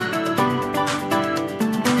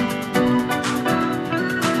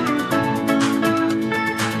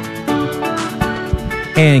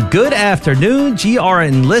And good afternoon,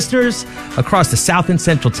 GRN listeners across the South and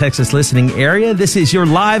Central Texas listening area. This is your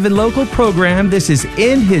live and local program. This is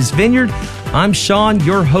In His Vineyard. I'm Sean,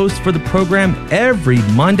 your host for the program every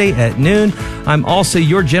Monday at noon. I'm also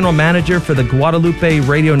your general manager for the Guadalupe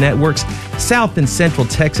Radio Network's South and Central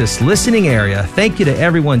Texas listening area. Thank you to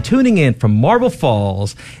everyone tuning in from Marble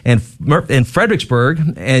Falls and Fredericksburg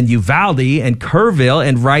and Uvalde and Kerrville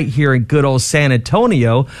and right here in good old San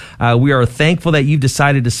Antonio. We are thankful that you've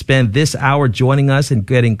decided to spend this hour joining us and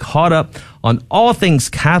getting caught up on all things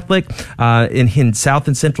Catholic in South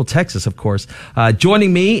and Central Texas, of course.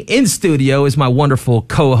 Joining me in studio is my wonderful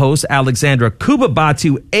co-host, Alexandra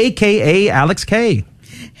Kubabatu, a.k.a. Alex K.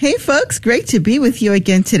 Hey, folks. Great to be with you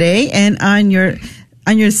again today and on your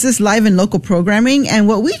SIS live and local programming. And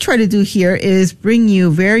what we try to do here is bring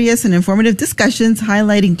you various and informative discussions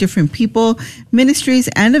highlighting different people, ministries,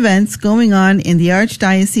 and events going on in the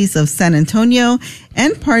Archdiocese of San Antonio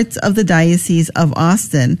and parts of the Diocese of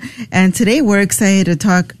Austin. And today we're excited to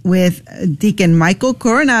talk with Deacon Michael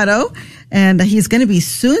Coronado, and he's going to be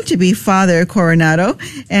soon to be Father Coronado.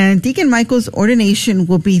 And Deacon Michael's ordination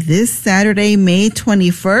will be this Saturday, May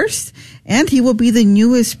 21st. And he will be the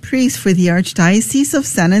newest priest for the Archdiocese of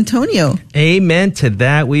San Antonio. Amen to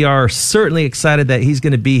that. We are certainly excited that he's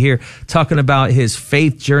going to be here talking about his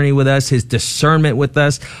faith journey with us, his discernment with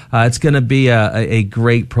us. It's going to be a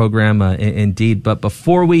great program indeed. But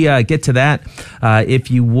before we get to that,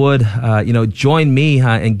 if you would, join me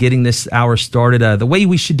in getting this hour started. The way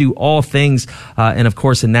we should do all things, and of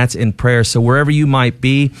course, and that's in prayer. So wherever you might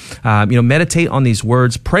be, meditate on these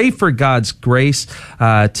words. Pray for God's grace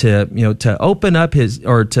to open up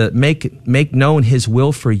to make known his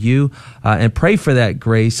will for you, and pray for that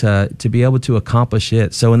grace to be able to accomplish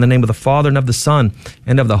it. So in the name of the Father and of the Son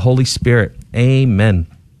and of the Holy Spirit, amen.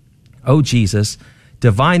 O Jesus,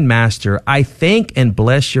 divine Master, I thank and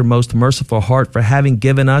bless your most merciful heart for having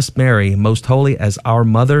given us Mary, most holy, as our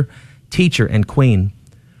mother, teacher, and queen.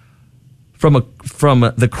 From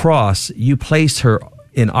the cross, you placed her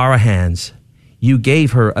in our hands. You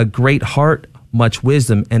gave her a great heart, much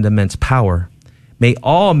wisdom, and immense power. May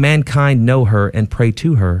all mankind know her and pray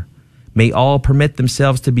to her. May all permit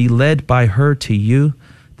themselves to be led by her to you,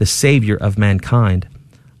 the Savior of mankind.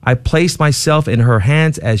 I place myself in her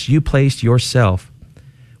hands as you placed yourself.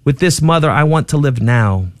 With this mother, I want to live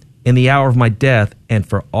now, in the hour of my death, and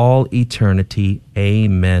for all eternity.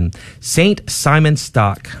 Amen. Saint Simon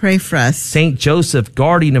Stock, pray for us. Saint Joseph,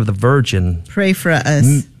 guardian of the Virgin, pray for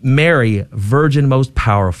us. Mary, Virgin most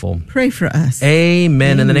powerful, pray for us.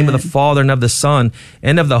 Amen. In the name of the Father and of the Son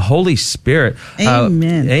and of the Holy Spirit.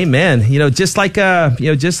 Amen. Amen. Just like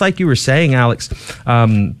you were saying, Alex,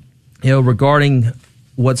 regarding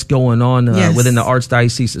what's going on within the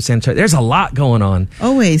Archdiocese of San Antonio. There's a lot going on.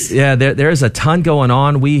 Always. Yeah, there's a ton going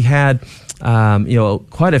on. We had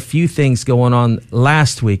quite a few things going on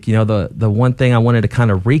last week. The one thing I wanted to kind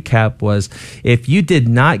of recap was, if you did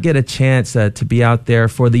not get a chance to be out there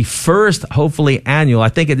for the first, hopefully annual, I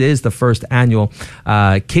think it is the first annual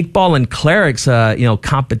kickball and clerics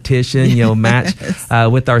competition match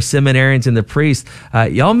with our seminarians and the priests,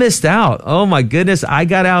 y'all missed out. Oh my goodness, I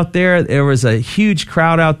got out there. There was a huge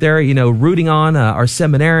crowd out there, rooting on our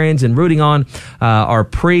seminarians and rooting on our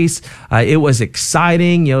priests. It was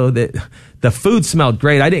exciting. The food smelled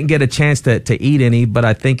great. I didn't get a chance to eat any, but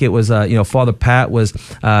I think it was, Father Pat was,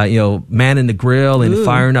 manning the grill and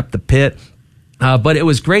firing up the pit. But it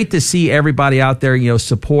was great to see everybody out there,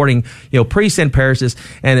 supporting, priests and parishes.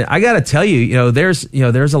 And I got to tell you, there's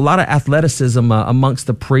a lot of athleticism amongst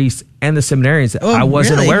the priests and the seminarians that I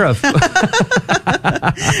wasn't aware of.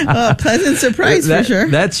 Pleasant surprise for sure.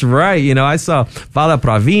 That's right. I saw Father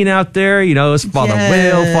Praveen out there, it's Father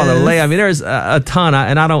Will, Father Lay. I mean, there's a ton.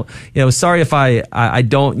 And I don't, sorry if I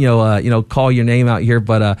don't, call your name out here,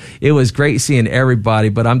 but it was great seeing everybody.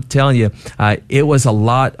 But I'm telling you, it was a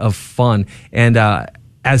lot of fun. And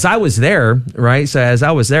as I was there, right? So as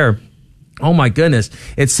I was there, oh my goodness,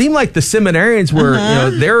 it seemed like the seminarians were,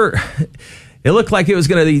 it looked like it was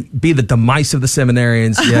going to be the demise of the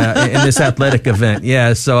seminarians, in this athletic event.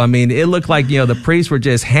 Yeah, so I mean, it looked like the priests were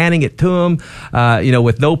just handing it to them,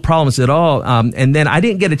 with no problems at all. And then I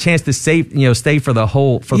didn't get a chance to stay for the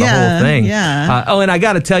whole thing. Yeah. And I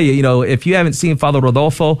got to tell you, if you haven't seen Father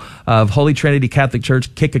Rodolfo of Holy Trinity Catholic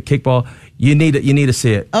Church kick a kickball, you need to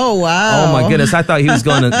see it. Oh wow! Oh my goodness! I thought he was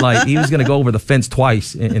going to go over the fence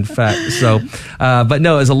twice. In fact, so, but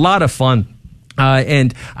no, it was a lot of fun.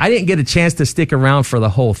 And I didn't get a chance to stick around for the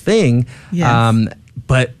whole thing. Yes.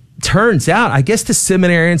 But turns out, I guess the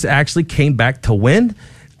seminarians actually came back to win.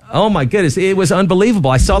 Oh my goodness, it was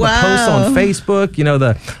unbelievable. I saw the post on Facebook. You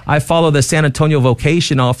know, I follow the San Antonio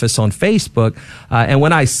Vocation Office on Facebook, and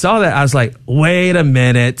when I saw that, I was like, "Wait a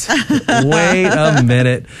minute, wait a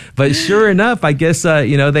minute!" But sure enough, I guess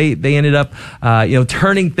you know they ended up you know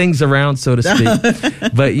turning things around, so to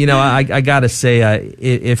speak. But you know, I gotta say,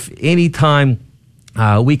 if any time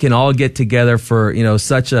we can all get together for, you know,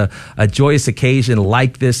 such a joyous occasion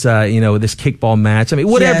like this, you know, this kickball match. I mean,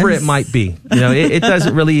 whatever it might be, you know, it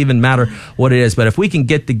doesn't really even matter what it is. But if we can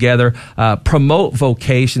get together, promote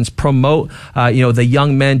vocations, promote, you know, the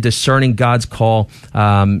young men discerning God's call, you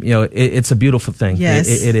know, it's a beautiful thing. Yes.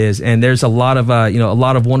 It is. And there's a lot of, you know, a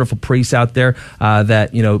lot of wonderful priests out there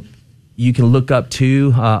that, you know, you can look up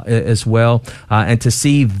to as well, and to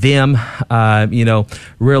see them, you know,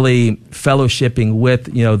 really fellowshipping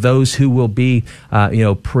with, you know, those who will be, you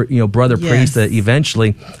know, brother priests.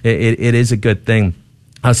 Eventually, it is a good thing.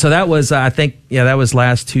 So that was, I think, yeah, that was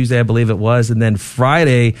last Tuesday, I believe it was, and then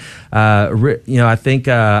Friday, you know, I think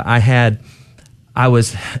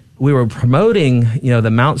we were promoting, you know,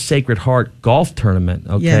 the Mount Sacred Heart golf tournament.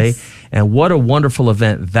 Okay. Yes. And what a wonderful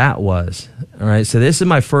event that was. All right. So this is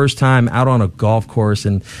my first time out on a golf course,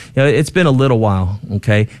 and, you know, it's been a little while.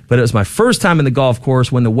 Okay. But it was my first time in the golf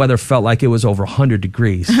course when the weather felt like it was over 100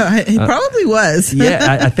 degrees. It probably was.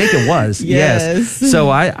 Yeah. I think it was. Yes.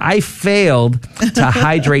 So I failed to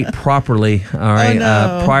hydrate properly. All right.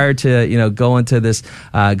 Prior to, you know, going out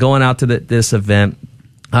to this event.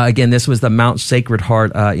 Again, this was the Mount Sacred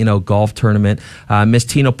Heart, you know, golf tournament. Miss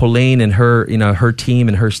Tina Pauline and her, you know, her team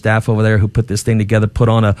and her staff over there who put this thing together, put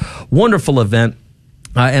on a wonderful event.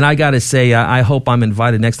 And I got to say, I hope I'm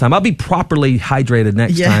invited next time. I'll be properly hydrated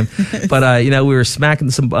next time. But, you know, we were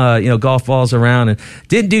smacking some, you know, golf balls around and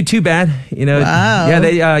didn't do too bad. You know, yeah,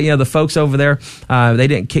 they, you know, the folks over there, they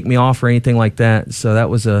didn't kick me off or anything like that. So that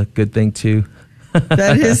was a good thing too.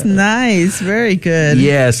 That is nice. Very good.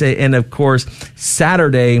 Yes. And of course,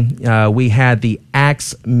 Saturday, we had the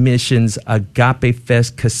Acts Missions Agape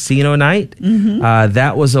Fest Casino Night. Mm-hmm.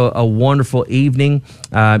 That was a wonderful evening.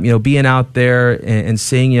 You know, being out there and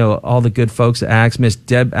seeing, you know, all the good folks at Acts, Miss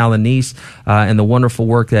Deb Alanis, and the wonderful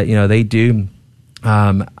work that, you know, they do.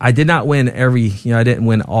 I did not win I didn't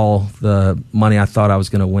win all the money I thought I was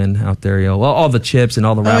going to win out there. You know, well, all the chips and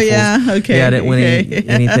all the raffles. Oh, yeah. Okay. Yeah, I didn't win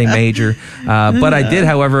anything major. But I did,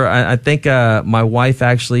 however, I think, my wife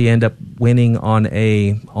actually ended up winning on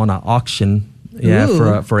an auction.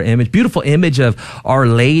 Yeah, for an image, beautiful image of Our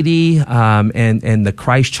Lady, and the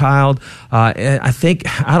Christ Child. I think,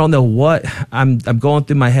 I don't know what I'm going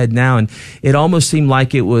through my head now, and it almost seemed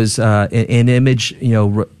like it was an image, you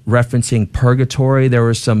know, referencing purgatory. There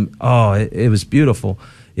was some, it was beautiful.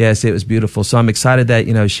 Yes, it was beautiful. So I'm excited that,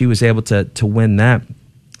 you know, she was able to win that.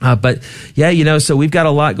 But yeah, you know, so we've got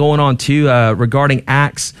a lot going on too regarding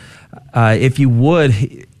Acts. If you would,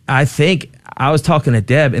 I think. I was talking to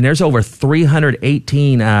Deb, and there's over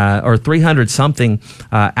 318 or 300 something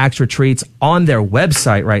Acts retreats on their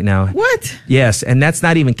website right now. What? Yes, and that's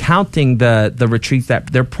not even counting the retreats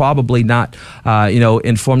that they're probably not you know,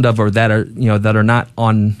 informed of, or that are not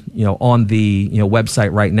on, you know, on the, you know,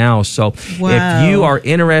 website right now. So if you are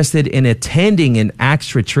interested in attending an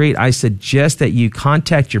Acts retreat, I suggest that you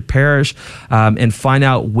contact your parish and find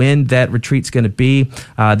out when that retreat's going to be.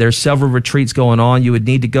 There's several retreats going on. You would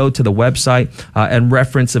need to go to the website and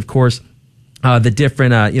reference, of course, the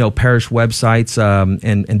different, you know, parish websites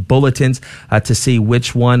and bulletins to see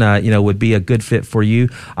which one, you know, would be a good fit for you.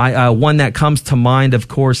 One that comes to mind, of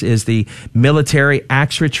course, is the Military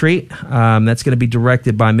Acts Retreat. That's going to be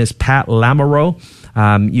directed by Miss Pat Lamoureux.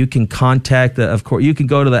 You can contact, of course, you can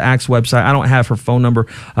go to the Acts website. I don't have her phone number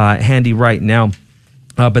handy right now.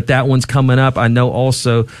 But that one's coming up. I know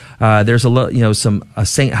also there's some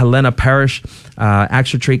St. Helena Parish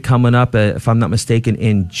Acts Retreat coming up, if I'm not mistaken,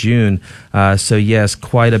 in June. So yes,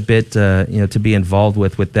 quite a bit to be involved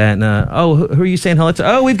with that. And, who are you saying hello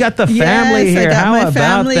to? Oh, we've got the family here. How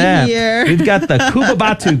about that? Here. We've got the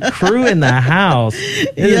Kubabatu crew in the house.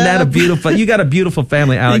 Isn't that a beautiful? You got a beautiful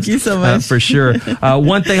family, Alex. Thank you so much. For sure.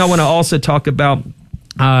 One thing I want to also talk about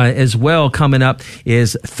as well coming up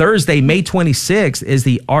is Thursday, May 26th, is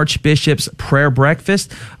the Archbishop's Prayer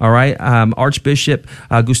Breakfast. All right. Archbishop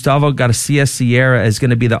Gustavo Garcia Sierra is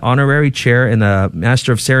going to be the honorary chair, and the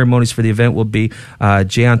master of ceremonies for the event will be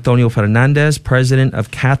J. Antonio Fernandez, president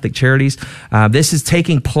of Catholic Charities. This is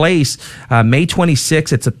taking place May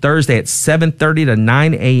 26th. It's a Thursday at 7:30 to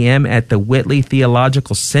 9 a.m. at the Whitley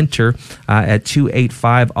Theological Center at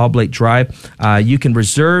 285 Oblate Drive. You can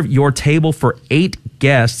reserve your table for $8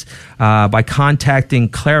 guest by contacting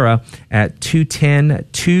Clara at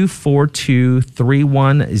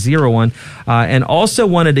 210-242-3101. And also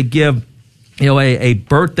wanted to give a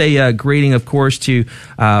birthday greeting, of course, to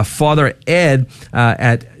Father Ed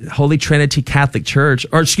at Holy Trinity Catholic Church,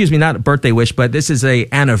 or excuse me, not a birthday wish, but this is a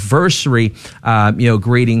anniversary,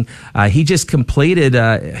 greeting. He just completed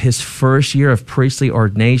his first year of priestly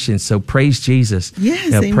ordination, so praise Jesus.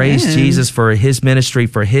 Yes, amen. Praise Jesus for his ministry,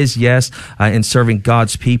 for his yes, in serving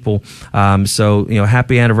God's people. So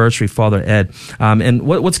happy anniversary, Father Ed. And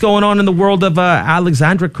what's going on in the world of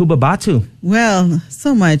Alexandra Kubabatu? Well,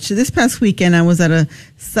 so much. This past weekend, I was at a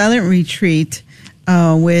silent retreat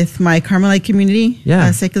with my Carmelite community,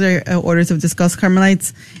 Secular Orders of Discalced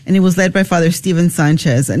Carmelites, and it was led by Father Steven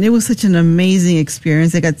Sanchez. And it was such an amazing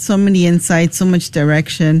experience. I got so many insights, so much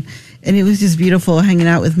direction, and it was just beautiful hanging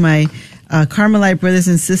out with my Carmelite brothers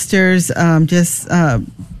and sisters, just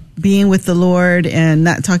being with the Lord and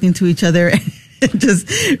not talking to each other. Just,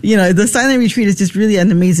 the silent retreat is just really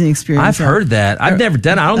an amazing experience. I've heard that. I've never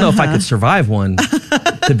done it. I don't know if I could survive one,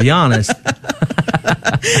 to be honest.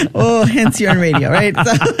 Oh, hence you're on radio, right?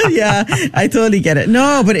 So, yeah, I totally get it.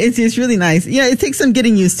 No, but it's really nice. Yeah, it takes some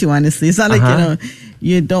getting used to, honestly. It's not like,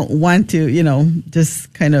 you don't want to,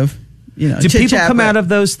 just kind of, Do people come out of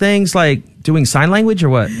those things like doing sign language or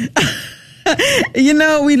what?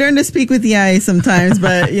 We learn to speak with the eyes sometimes,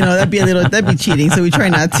 but that'd be cheating. So we try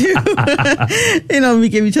not to. We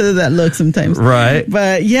give each other that look sometimes. Right.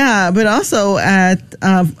 But also at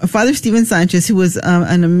Father Steven Sanchez, who was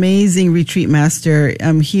an amazing retreat master.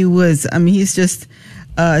 He's just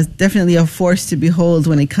definitely a force to behold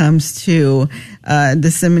when it comes to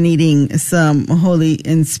disseminating some holy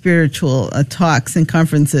and spiritual talks and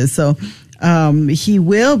conferences. So he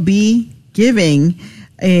will be giving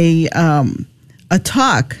a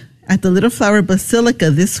talk at the Little Flower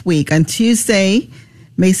Basilica this week on Tuesday,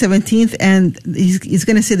 May 17th, and he's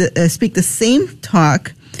going to speak the same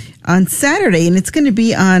talk on Saturday, and it's going to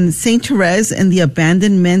be on Saint Therese and the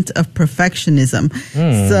abandonment of perfectionism.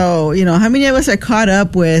 So, how many of us are caught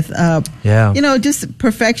up with, just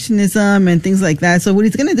perfectionism and things like that? So what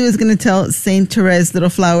he's going to do is going to tell Saint Therese Little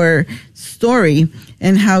Flower story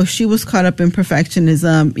and how she was caught up in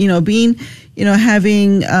perfectionism,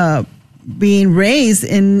 being raised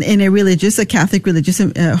in a Catholic religious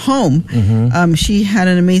home. Mm-hmm. She had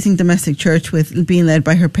an amazing domestic church with being led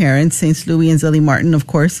by her parents, Saints Louis and Zelie Martin, of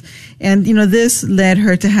course. And, this led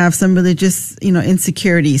her to have some religious,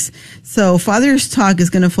 insecurities. So Father's talk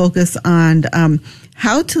is going to focus on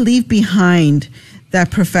how to leave behind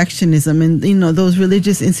that perfectionism and, those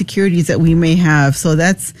religious insecurities that we may have. So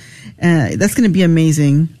that's going to be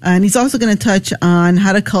amazing. And he's also going to touch on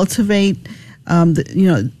how to cultivate,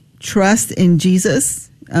 trust in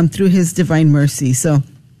Jesus through his divine mercy. So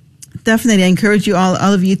definitely I encourage you all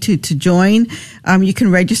of you to join. You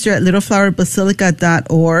can register at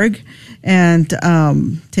littleflowerbasilica.org and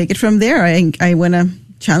take it from there. I want to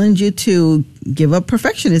challenge you to give up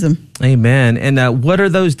perfectionism. Amen. And what are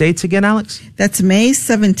those dates again, Alex? That's May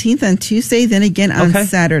 17th on Tuesday, then again on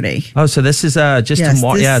Saturday. Oh, so this is just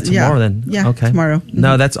tomorrow. Tomorrow then. Yeah, okay. Tomorrow. Mm-hmm.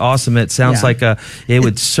 No, that's awesome. It sounds like it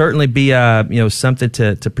would certainly be something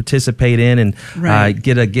to participate in and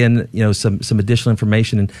get again some additional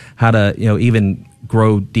information and how to even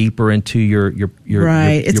grow deeper into your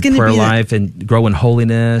prayer life and grow in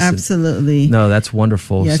holiness. Absolutely. No, that's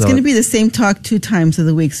wonderful. Yeah, it's going to be the same talk 2 times of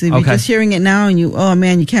the week. So if you're just hearing it now and you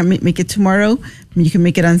can't make it tomorrow, you can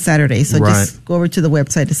make it on Saturday. So just go over to the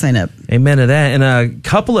website to sign up. Amen to that. And a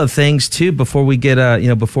couple of things too before we get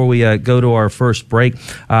go to our first break.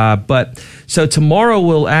 But so tomorrow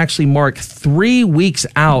will actually mark 3 weeks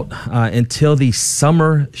out until the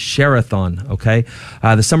Summer Share-a-thon. Okay,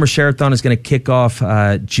 the Summer Share-a-thon is going to kick off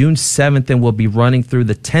June 7th and will be running through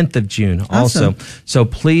the 10th of June. Awesome. Also, so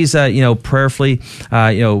please prayerfully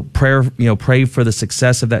pray for the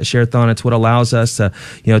success of that Share-a-thon. It's what allows us to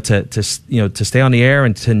stay on the air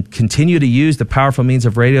and to continue to use the powerful means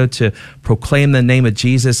of radio to proclaim the name of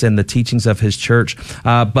Jesus and the teachings of his church.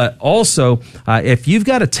 But also, if you've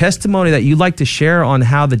got a testimony that you'd like to share on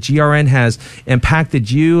how the GRN has impacted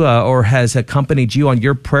you or has accompanied you on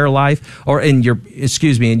your prayer life or in your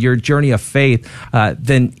journey of faith,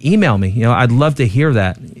 then email me. I'd love to hear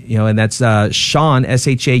that. And that's Shaun,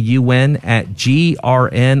 SHAUN at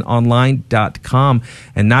grnonline.com.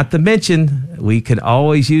 And not to mention, we could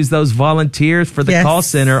always use those volunteers for the call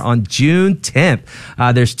center on June 10th.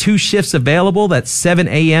 There's 2 shifts available. That's 7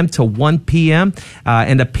 a.m. to 1 p.m.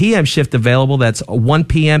 And a p.m. shift available. That's 1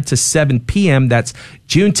 p.m. to 7 p.m. That's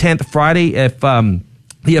June 10th, Friday.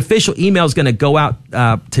 The official email is going to go out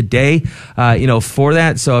today, for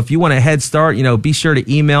that. So if you want a head start, be sure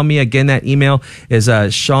to email me. Again, that email is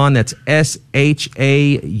Shaun, that's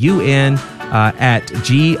SHAUN, at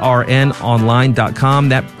grnonline.com.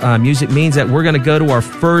 That music means that we're going to go to our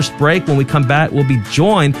first break. When we come back, we'll be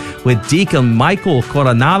joined with Deacon Michael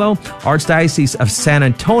Coronado, Archdiocese of San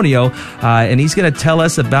Antonio, and he's going to tell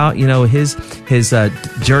us about, his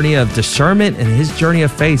journey of discernment and his journey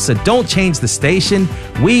of faith. So don't change the station.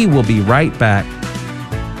 We will be right back.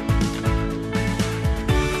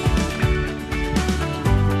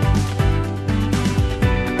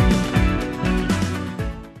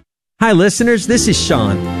 Hi listeners, this is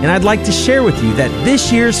Shaun, and I'd like to share with you that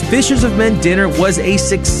this year's Fishers of Men dinner was a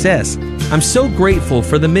success. I'm so grateful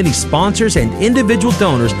for the many sponsors and individual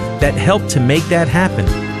donors that helped to make that happen.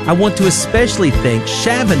 I want to especially thank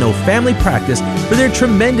Chavano Family Practice for their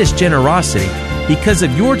tremendous generosity. Because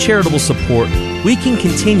of your charitable support, we can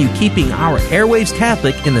continue keeping our Airwaves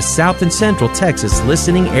Catholic in the South and Central Texas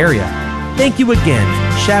listening area. Thank you again,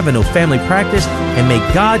 Chavano Family Practice, and may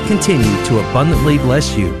God continue to abundantly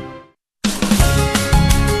bless you.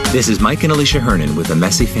 This is Mike and Alicia Hernan with the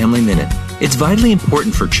Messy Family Minute. It's vitally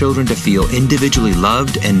important for children to feel individually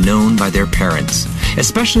loved and known by their parents.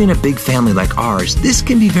 Especially in a big family like ours, this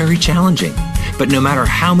can be very challenging. But no matter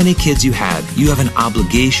how many kids you have an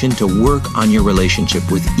obligation to work on your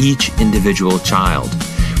relationship with each individual child.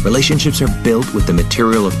 Relationships are built with the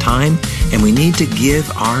material of time, and we need to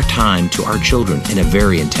give our time to our children in a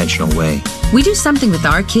very intentional way. We do something with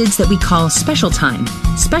our kids that we call special time.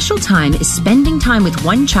 Special time is spending time with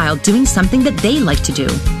one child doing something that they like to do.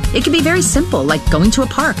 It can be very simple, like going to a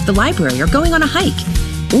park, the library, or going on a hike.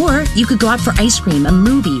 Or you could go out for ice cream, a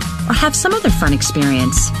movie, or have some other fun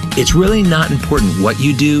experience. It's really not important what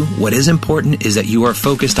you do. What is important is that you are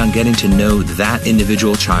focused on getting to know that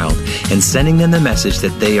individual child and sending them the message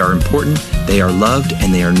that they are important, they are loved,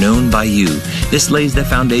 and they are known by you. This lays the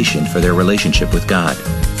foundation for their relationship with God.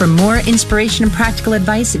 For more inspiration and practical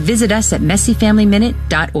advice, visit us at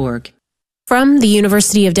messyfamilyminute.org. From the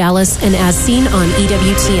University of Dallas and as seen on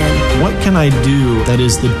EWTN. What can I do that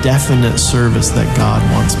is the definite service that God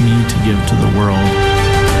wants me to give to the world?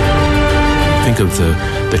 Think of the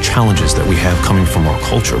challenges that we have coming from our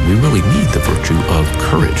culture. We really need the virtue of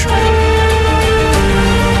courage.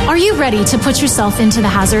 Are you ready to put yourself into the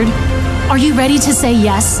hazard? Are you ready to say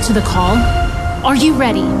yes to the call? Are you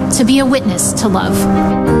ready to be a witness to love?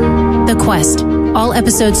 The Quest. All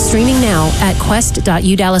episodes streaming now at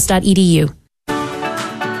quest.udallas.edu.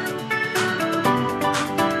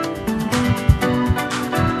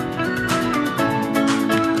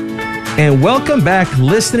 And welcome back,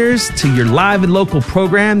 listeners, to your live and local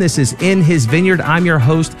program. This is In His Vineyard. I'm your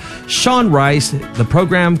host, Shaun Rice. The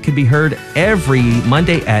program can be heard every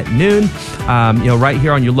Monday at noon, right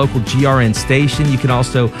here on your local GRN station. You can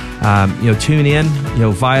also, tune in,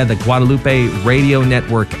 via the Guadalupe Radio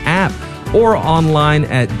Network app, or online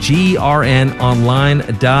at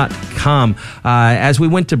grnonline.com. As we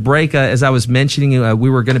went to break, as I was mentioning, we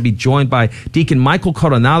were going to be joined by Deacon Michael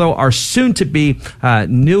Coronado, our soon-to-be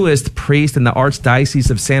newest priest in the Archdiocese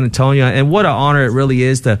of San Antonio. And what an honor it really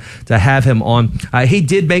is to have him on. He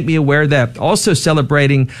did make me aware that also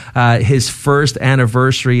celebrating his first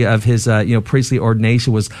anniversary of his priestly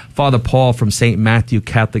ordination was Father Paul from St. Matthew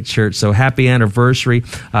Catholic Church. So happy anniversary,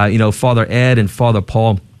 Father Ed and Father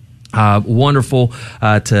Paul. Wonderful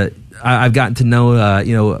I've gotten to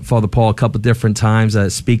know Father Paul a couple different times,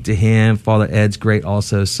 speak to him. Father Ed's great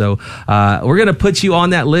also. So we're going to put you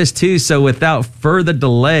on that list too. So without further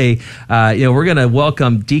delay, we're going to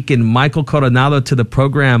welcome Deacon Michael Coronado to the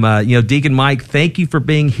program. Deacon Mike, thank you for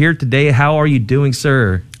being here today. How are you doing,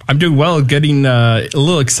 sir? I'm doing well, getting a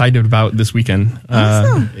little excited about this weekend.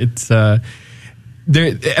 It's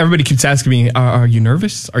everybody keeps asking me, are you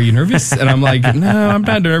nervous? Are you nervous? And I'm like, no, I'm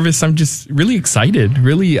not nervous. I'm just really excited.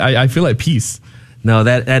 Really, I feel at peace. No,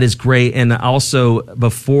 that is great. And also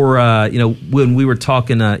before, when we were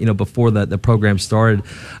talking, before the program started,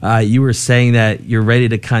 you were saying that you're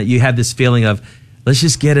ready to you have this feeling of, let's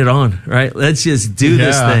just get it on, right? Let's just do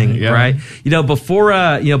this thing, right?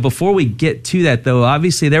 Before we get to that, though,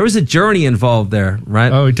 obviously there was a journey involved there,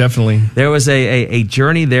 right? Oh, definitely. There was a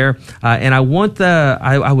journey there, and I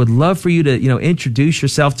would love for you to introduce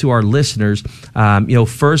yourself to our listeners.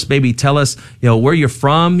 First, maybe tell us where you're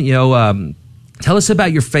from. Tell us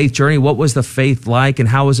about your faith journey. What was the faith like, and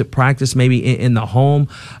how was it practiced? Maybe in the home,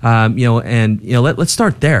 let's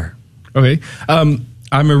start there. Okay.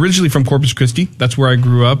 I'm originally from Corpus Christi. That's where I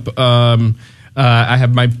grew up. I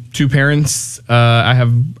have my two parents. I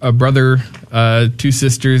have a brother, two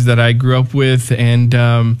sisters that I grew up with. And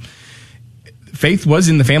faith was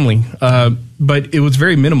in the family, but it was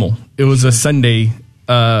very minimal. It was a Sunday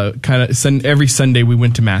every Sunday we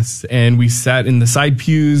went to mass, and we sat in the side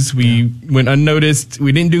pews. We went unnoticed.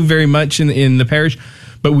 We didn't do very much in the parish,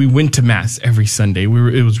 but we went to mass every Sunday.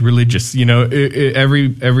 It was religious,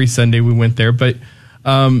 every Sunday we went there. But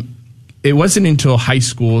it wasn't until high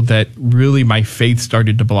school that really my faith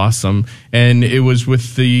started to blossom, and it was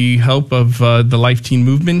with the help of the Life Teen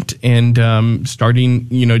movement and starting,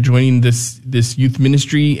 joining this youth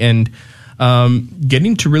ministry and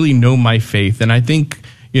getting to really know my faith. And I think,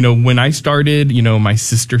 when I started, my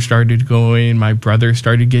sister started going, my brother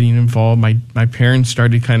started getting involved, my parents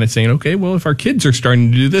started kind of saying, okay, well, if our kids are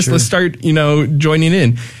starting to do this, let's start, joining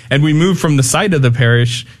in. And we moved from the side of the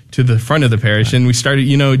parish to the front of the parish, and we started,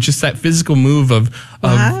 just that physical move of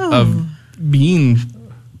being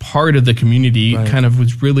part of the community kind of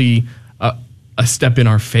was really a step in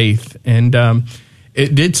our faith. And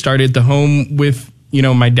it did start at the home with,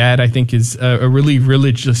 my dad, I think, is a really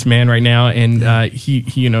religious man right now, and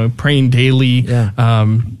he praying daily. I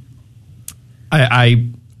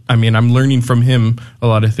mean, I'm learning from him a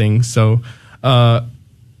lot of things. So, that's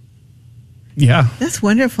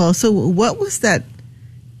wonderful. So, what was that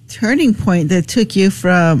turning point that took you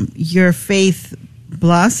from your faith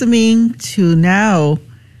blossoming to now,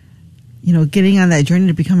 getting on that journey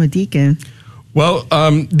to become a deacon? Well,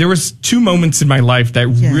 there was 2 moments in my life that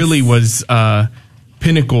really was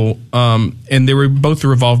pinnacle, and they were both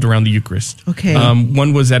revolved around the Eucharist. Okay.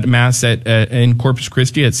 One was at Mass in Corpus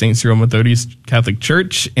Christi at St. Cyril Methodius Catholic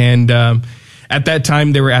Church, and at that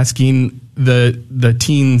time they were asking the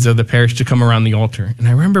teens of the parish to come around the altar. And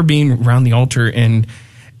I remember being around the altar, and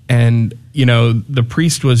the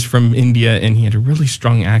priest was from India, and he had a really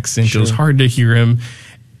strong accent. Sure. It was hard to hear him,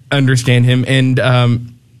 understand him, and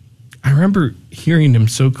I remember hearing him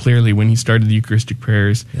so clearly when he started the Eucharistic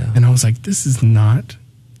prayers, and I was like, this is not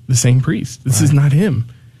the same priest. This is not him.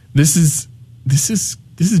 This is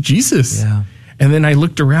Jesus. Yeah. And then I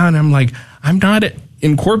looked around, and I'm like, I'm not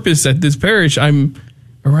in Corpus at this parish. I'm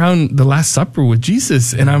around the Last Supper with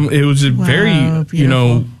Jesus. And it was a very,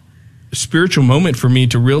 beautiful. Spiritual moment for me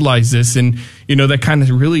to realize this, and, that kind of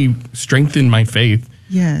really strengthened my faith.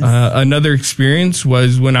 Yes. Another experience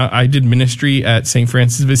was when I did ministry at St.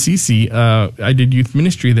 Francis of Assisi. I did youth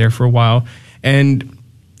ministry there for a while, and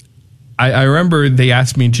I remember they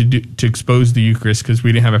asked me to expose the Eucharist because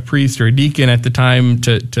we didn't have a priest or a deacon at the time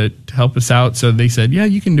to help us out. So they said, "Yeah,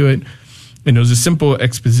 you can do it," and it was a simple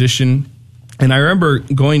exposition. And I remember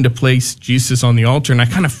going to place Jesus on the altar, and I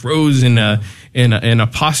kind of froze in a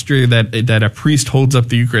posture that a priest holds up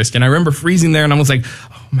the Eucharist. And I remember freezing there, and I was like,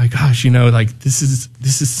 "Oh my gosh, this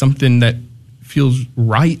is something that feels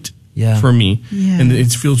right for me, and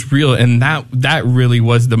it feels real." And that really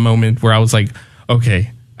was the moment where I was like,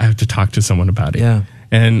 "Okay, I have to talk to someone about it." Yeah.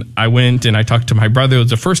 And I went and I talked to my brother. It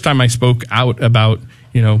was the first time I spoke out about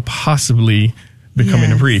possibly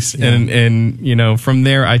becoming a priest. Yeah. And from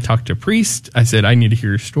there I talked to priests. I said, I need to hear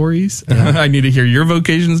your stories. Yeah. I need to hear your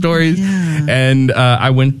vocation stories. Yeah. And I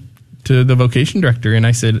went to the vocation director and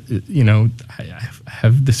I said, I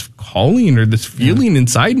have this calling or this feeling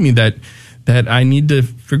inside me that I need to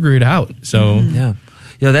figure it out. So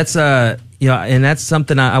that's and that's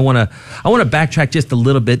something I want to backtrack just a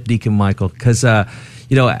little bit, Deacon Michael, because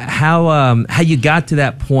how you got to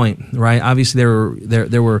that point, right? Obviously,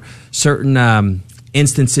 there were certain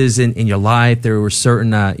instances in your life. There were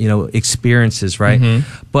certain experiences, right?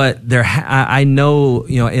 Mm-hmm. But I know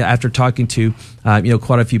after talking to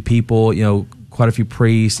quite a few people, quite a few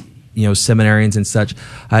priests, seminarians and such,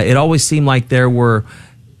 it always seemed like there were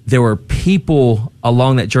people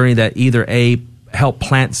along that journey that either help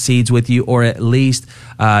plant seeds with you, or at least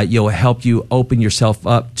help you open yourself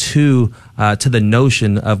up to the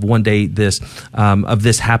notion of one day this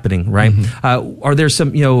happening, right? Mm-hmm. Are there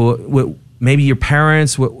some maybe your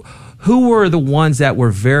parents? Who were the ones that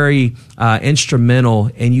were very instrumental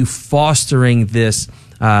in you fostering this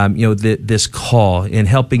this call and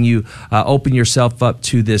helping you open yourself up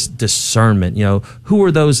to this discernment? Who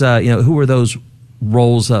were those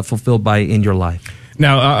roles fulfilled by in your life?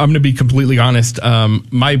 Now, I'm going to be completely honest.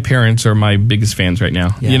 My parents are my biggest fans right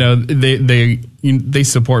now. Yeah. They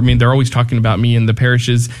support me. They're always talking about me in the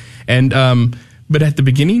parishes. And but at the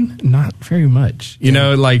beginning, not very much.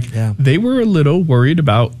 They were a little worried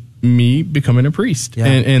about me becoming a priest. Yeah.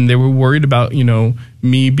 And they were worried about,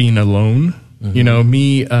 me being alone, mm-hmm.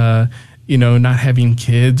 Me not having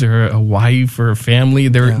kids or a wife or a family.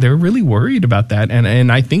 They're really worried about that.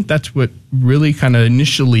 And I think that's what really kind of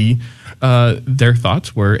initially their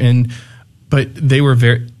thoughts were. And but they were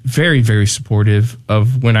very, very, very supportive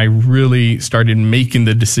of when I really started making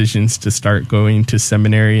the decisions to start going to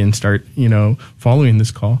seminary and start, following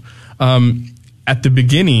this call. At the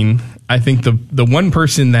beginning, I think the one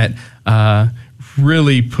person that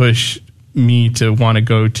really pushed me to want to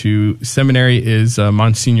go to seminary is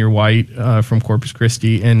Monsignor White from Corpus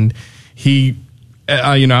Christi, and he,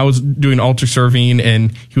 I was doing altar serving,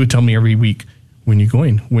 and he would tell me every week, "When are you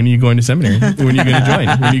going? When are you going to seminary? When are you going to join?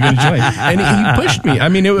 When are you going to join?" And he pushed me. I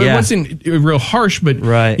mean, it wasn't real harsh, but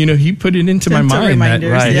he put it into my mind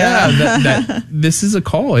that this is a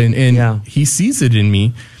call, and he sees it in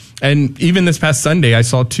me. And even this past Sunday, I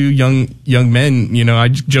saw two young men. I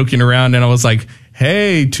joking around, and I was like,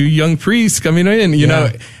 "Hey, two young priests coming in." You know,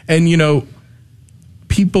 and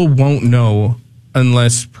people won't know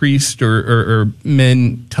unless priests or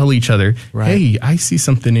men tell each other, "Hey, I see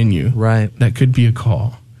something in you. That could be a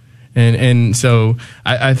call." And so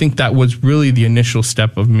I think that was really the initial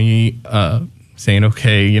step of me saying,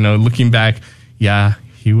 okay, looking back,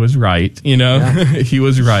 he was right. He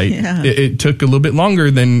was right. Yeah. It took a little bit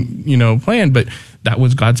longer than, planned, but that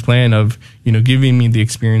was God's plan of, giving me the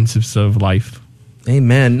experiences of life.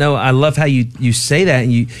 Amen. No, I love how you say that,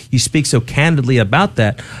 and you speak so candidly about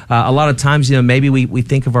that. A lot of times, maybe we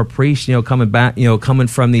think of our priests, coming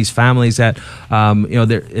from these families that,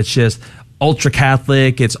 it's just ultra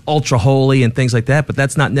Catholic, it's ultra holy and things like that, but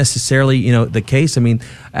that's not necessarily, the case. I mean,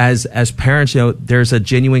 as parents, there's a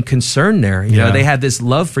genuine concern there. They have this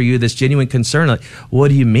love for you, this genuine concern. Like, what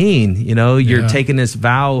do you mean? You're taking this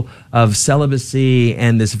vow of celibacy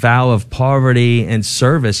and this vow of poverty and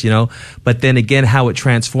service, but then again, how it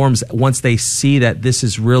transforms once they see that this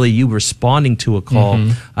is really you responding to a call,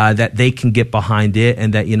 that they can get behind it,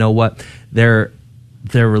 and that,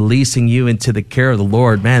 they're releasing you into the care of the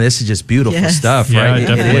Lord. Man, this is just beautiful stuff, right?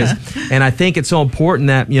 Yeah, it is. And I think it's so important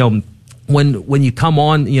that, when you come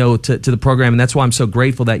on, to the program, and that's why I'm so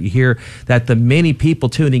grateful that you hear that the many people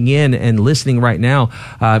tuning in and listening right now,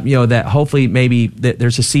 that hopefully maybe that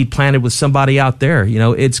there's a seed planted with somebody out there.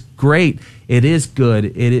 It's great. It is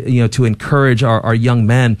good, to encourage our young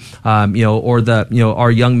men, or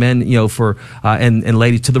our young men, for and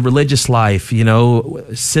ladies, to the religious life,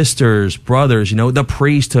 sisters, brothers, the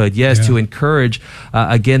priesthood, to encourage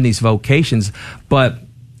again these vocations, but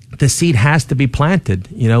the seed has to be planted.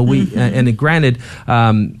 And granted,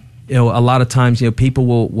 a lot of times, people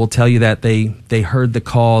will tell you that they heard the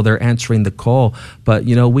call, they're answering the call, but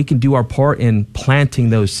we can do our part in planting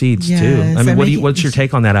those seeds too. I mean, what's your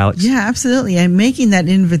take on that, Alex? Yeah, absolutely. And making that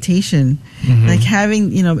invitation, like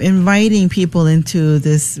having, inviting people into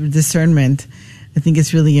this discernment, I think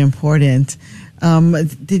is really important.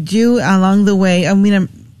 Did you along the way? I mean,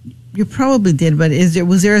 you probably did, but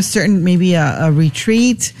was there a certain maybe a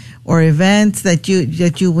retreat or event that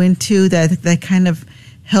you went to that kind of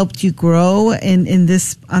helped you grow on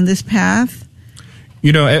this path?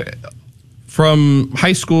 From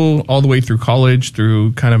high school all the way through college,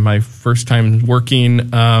 through kind of my first time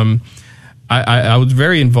working, I was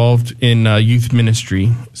very involved in youth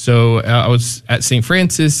ministry. So I was at St.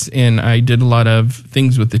 Francis, and I did a lot of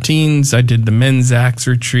things with the teens. I did the men's Acts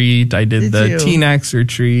retreat. I did the teen Acts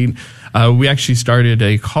retreat. We actually started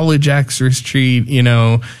a college Acts retreat,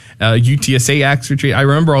 UTSA Acts retreat. I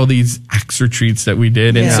remember all these Acts retreats that we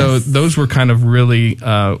did. And so those were kind of really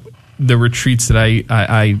the retreats that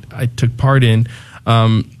I took part in.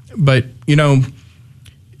 But,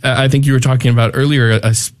 I think you were talking about earlier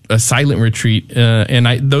a silent retreat,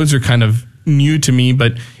 and those are kind of new to me.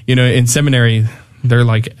 But in seminary, they're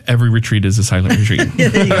like every retreat is a silent retreat.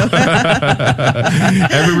 Every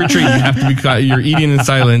retreat you have to be. You're eating in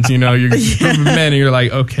silence. You're a group of men, and you're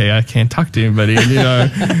like, okay, I can't talk to anybody.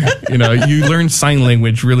 You learn sign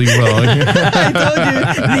language really well. I told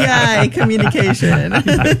you, the eye communication.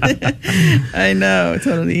 I know,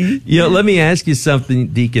 totally. Let me ask you something,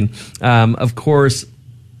 Deacon. Of course,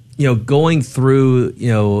 going through,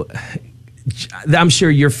 I'm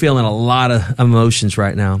sure you're feeling a lot of emotions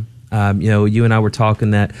right now. You and I were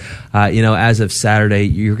talking that, as of Saturday,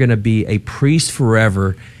 you're going to be a priest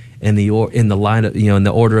forever in the line of, in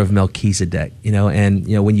the order of Melchizedek.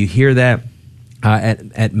 And when you hear that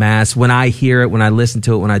at Mass, when I hear it, when I listen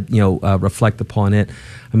to it, when I reflect upon it,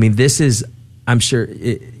 I mean, this is, I'm sure.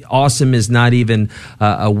 Awesome is not even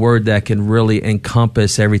a word that can really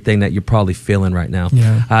encompass everything that you're probably feeling right now.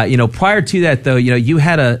 Yeah. Prior to that, though, you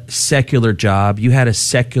had a secular job, you had a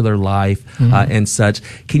secular life, and such.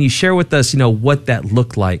 Can you share with us, what that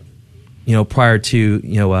looked like, prior to,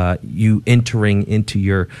 you entering into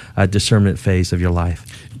your discernment phase of your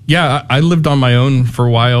life? Yeah, I lived on my own for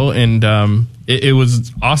a while, and it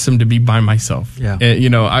was awesome to be by myself. Yeah.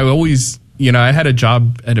 I always, I had a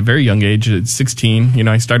job at a very young age. At 16,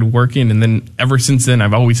 I started working, and then ever since then,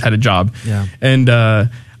 I've always had a job. Yeah. And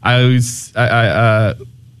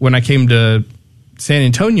when I came to San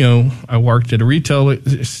Antonio, I worked at a retail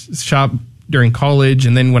shop during college,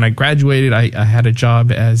 and then when I graduated, I had a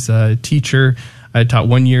job as a teacher. I taught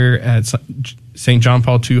 1 year at St. John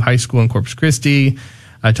Paul II High School in Corpus Christi.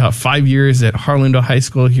 I taught 5 years at Harlandale High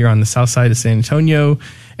School here on the south side of San Antonio.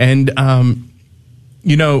 And,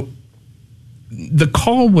 the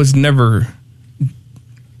call was never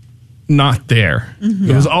not there. Mm-hmm.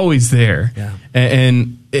 It was always there. Yeah.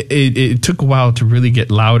 And it took a while to really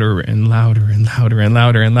get louder and louder and louder and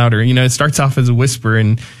louder and louder. It starts off as a whisper,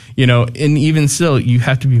 and even still, you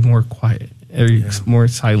have to be more quiet, or more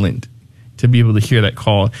silent to be able to hear that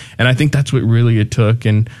call. And I think that's what really it took.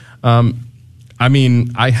 And I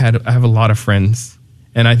have a lot of friends,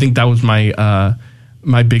 and I think that was my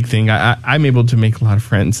my big thing. I'm able to make a lot of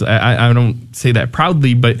friends. I don't say that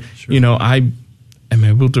proudly, but I am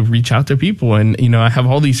able to reach out to people, and I have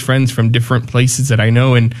all these friends from different places that I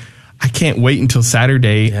know, and I can't wait until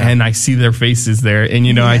Saturday and I see their faces there,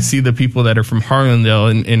 and I see the people that are from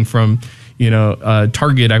Harlandale and from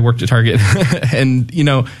Target. I worked at Target, and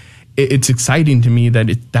it's exciting to me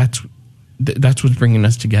that that's what's bringing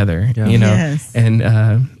us together. Yes. And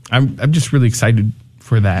I'm just really excited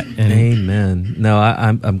for that. And amen. No,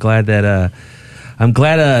 I'm glad that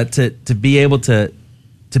to be able to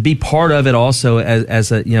be part of it also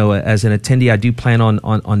as an attendee. I do plan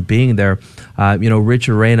on being there. Rich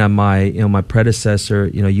Arena, my predecessor,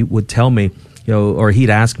 you would tell me, or he'd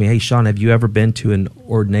ask me, "Hey, Sean, have you ever been to an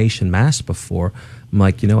ordination mass before?" I'm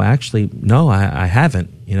like, actually, no, I haven't.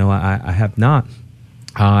 I have not.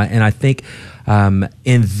 And I think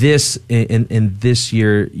in this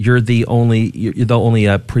year, you're the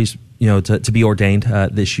only priest, to be ordained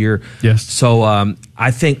this year. Yes. So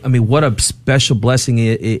I think, what a special blessing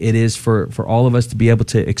it is for all of us to be able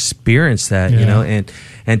to experience that,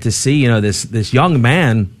 and to see, this young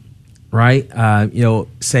man, right,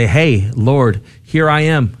 say, "Hey, Lord, here I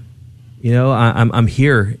am. I'm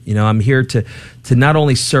here. I'm here to not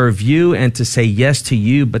only serve you and to say yes to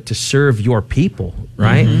you, but to serve your people,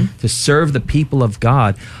 right? Mm-hmm. To serve the people of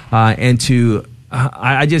God, and to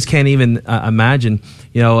I just can't even imagine,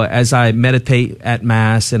 as I meditate at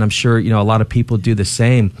Mass, and I'm sure a lot of people do the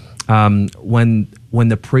same. When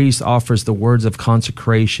the priest offers the words of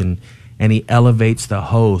consecration and he elevates the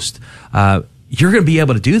host, you're going to be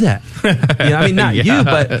able to do that. Not you,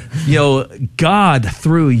 but God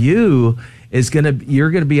through you you're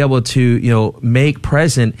going to be able to make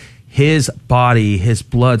present His body, His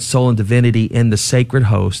blood, soul, and divinity in the sacred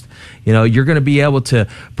host. You're going to be able to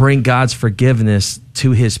bring God's forgiveness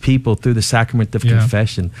to His people through the sacrament of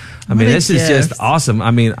confession. This is just awesome.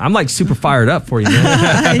 I'm like super fired up for you, man.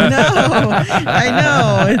 I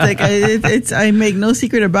know. It's like I make no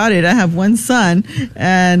secret about it. I have one son,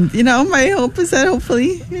 and my hope is that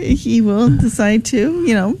hopefully he will decide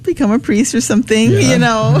to become a priest or something. Hint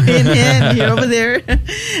over there.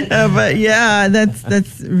 But yeah,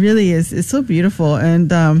 that's really is so beautiful. And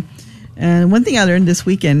one thing I learned this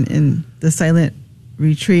weekend in the silent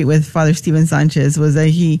retreat with Father Stephen Sanchez was that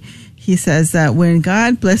he says that when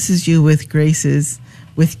God blesses you with graces,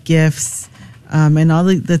 with gifts, and all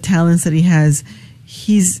the talents that He has,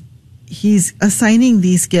 He's assigning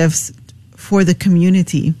these gifts for the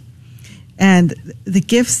community. And the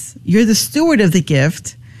gifts, you're the steward of the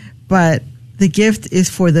gift, but the gift is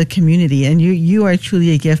for the community. And you are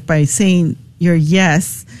truly a gift by saying your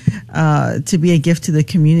yes to be a gift to the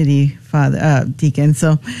community, Father Deacon.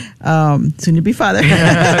 So soon to be Father.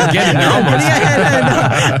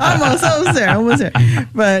 Almost there.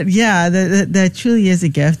 But yeah, that truly is a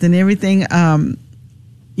gift, and everything.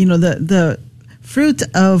 The fruit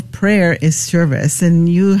of prayer is service, and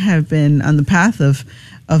you have been on the path of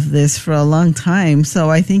this for a long time. So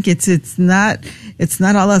I think it's not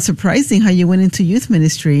all that surprising how you went into youth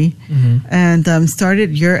ministry and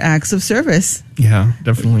started your acts of service. Yeah,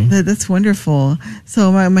 definitely. That's wonderful.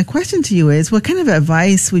 So my question to you is, what kind of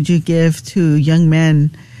advice would you give to young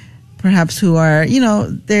men, perhaps who are,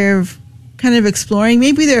 they're kind of exploring,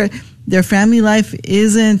 maybe their family life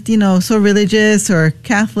isn't, so religious or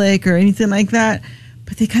Catholic or anything like that,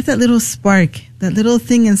 but they got that little spark, that little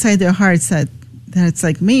thing inside their hearts that it's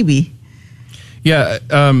like maybe. Yeah,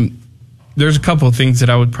 there's a couple of things that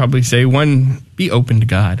I would probably say. One, be open to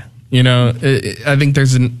God. I think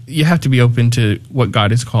you have to be open to what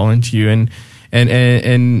God is calling to you, and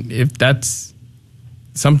if that's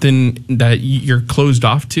something that you're closed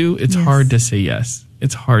off to, it's hard to say yes.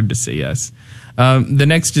 It's hard to say yes. The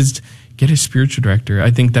next is, get a spiritual director.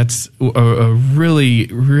 I think that's a really,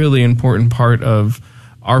 really important part of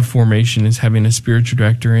our formation, is having a spiritual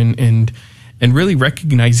director and really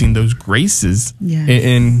recognizing those graces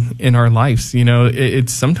in our lives.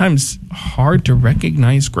 It's sometimes hard to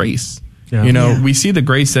recognize grace. We see the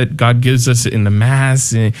grace that God gives us in the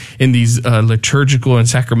Mass, in these liturgical and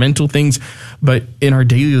sacramental things, but in our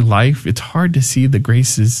daily life, it's hard to see the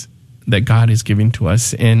graces that God is giving to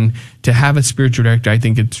us. And to have a spiritual director, I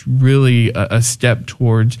think it's really a step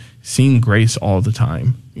towards seeing grace all the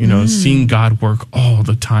time, seeing God work all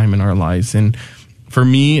the time in our lives. And for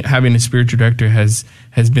me, having a spiritual director has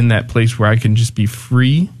been that place where I can just be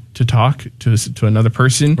free to talk to another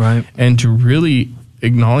person, right, and to really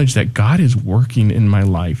acknowledge that God is working in my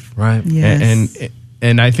life. Right. Yes.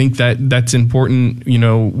 And I think that's important.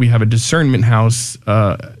 We have a discernment house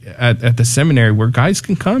at the seminary where guys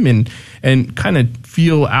can come and kind of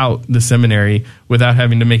feel out the seminary without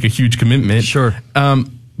having to make a huge commitment. Sure.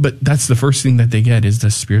 But that's the first thing that they get is the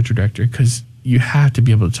spiritual director, because you have to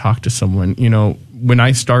be able to talk to someone. When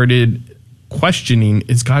I started questioning,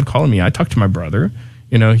 is God calling me? I talked to my brother.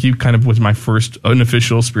 He kind of was my first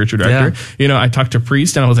unofficial spiritual director. Yeah. I talked to a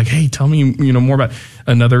priest and I was like, hey, tell me, more about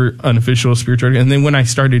another unofficial spiritual director. And then when I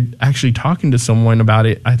started actually talking to someone about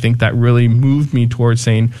it, I think that really moved me towards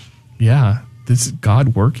saying, yeah, this is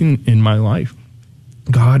God working in my life.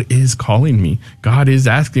 God is calling me. God is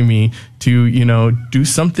asking me to, do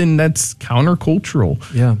something that's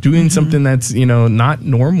countercultural, doing something that's, not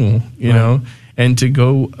normal, know, and to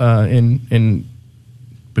go and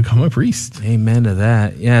become a priest. Amen to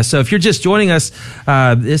that. Yeah. So if you're just joining us,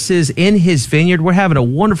 this is In His Vineyard. We're having a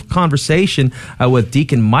wonderful conversation with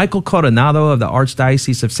Deacon Michael Coronado of the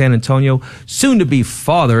Archdiocese of San Antonio, soon to be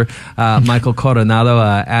Father Michael Coronado,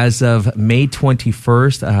 as of May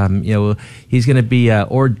 21st. He's going to be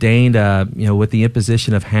ordained, with the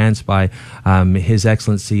imposition of hands by His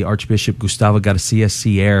Excellency Archbishop Gustavo Garcia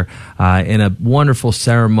Sierra in a wonderful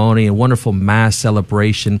ceremony, a wonderful Mass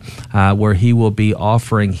celebration where he will be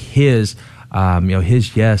offering his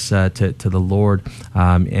yes to the Lord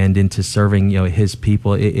and into serving His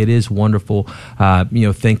people. It is wonderful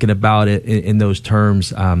thinking about it in those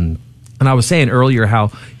terms. And I was saying earlier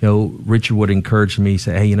how Richard would encourage me,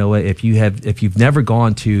 say, hey, you know what, if you've never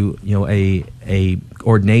gone to a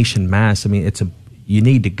ordination Mass, I mean, you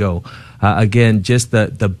need to go. Again, just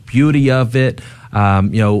the beauty of it. Where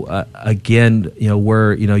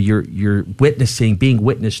you're witnessing, being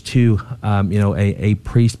witnessed to, a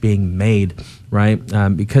priest being made, right?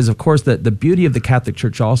 Because of course the beauty of the Catholic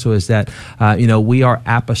Church also is that we are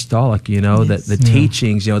apostolic. That the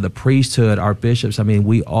teachings, the priesthood, our bishops. I mean,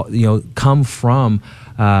 we all come from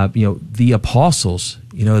the apostles.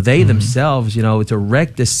 They themselves,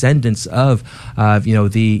 direct descendants of,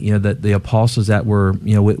 the apostles that were,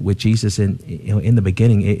 with Jesus in the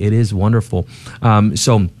beginning. It is wonderful.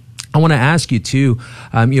 So I want to ask you too,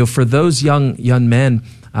 for those young men,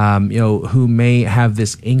 who may have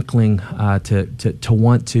this inkling to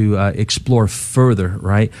want to explore further,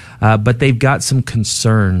 right? But they've got some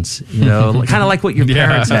concerns, kind of like what your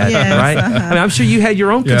parents had, right? I mean, I'm sure you had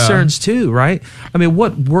your own concerns too, right? I mean,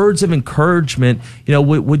 what words of encouragement,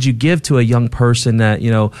 would you give to a young person that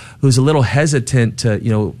who's a little hesitant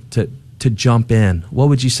to jump in? What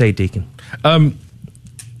would you say, Deacon?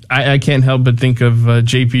 I can't help but think of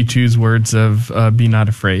JP2's words of be not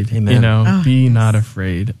afraid. Amen. Be not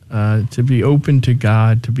afraid. To be open to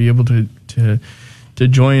God, to be able to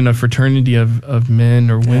join a fraternity of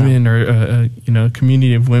men or women or a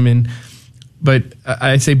community of women. But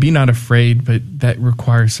I say be not afraid, but that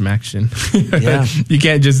requires some action. You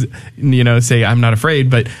can't just say I'm not afraid,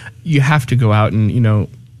 but you have to go out and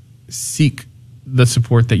seek the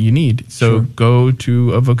support that you need. So go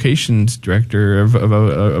to a vocations director,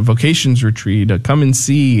 a vocations retreat, come and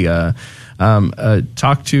see,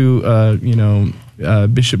 talk to,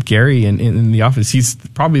 Bishop Gary in the office. He's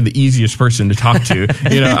probably the easiest person to talk to.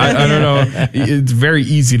 I don't know. It's very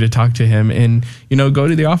easy to talk to him and, go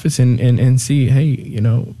to the office and see, hey,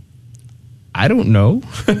 I don't know,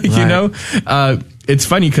 it's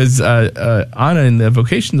funny because Anna in the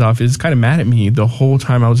vocations office is kind of mad at me the whole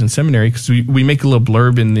time I was in seminary because we make a little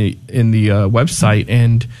blurb in the website,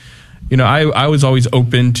 and I was always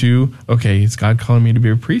open to, okay, is God calling me to be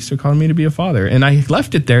a priest or calling me to be a father? And I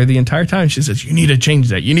left it there the entire time. She says, you need to change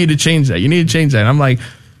that. You need to change that. You need to change that. And I'm like,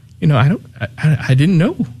 I didn't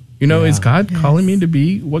know. Is God calling me to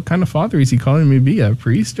be, what kind of father is He calling me to be, a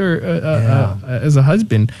priest or as a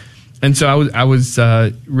husband? And so I was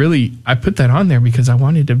really, I put that on there because I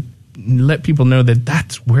wanted to let people know that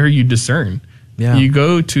that's where you discern. Yeah. You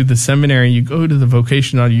go to the seminary, you go to the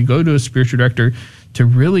vocational, you go to a spiritual director to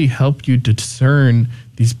really help you discern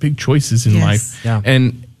these big choices in life. Yeah.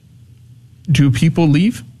 And do people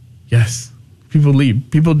leave? Yes. People leave.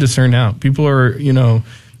 People discern out. People are,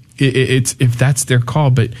 it's if that's their call.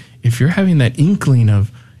 But if you're having that inkling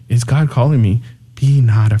of, is God calling me? Be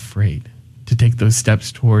not afraid to take those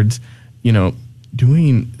steps towards,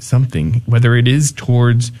 doing something, whether it is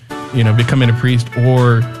towards, becoming a priest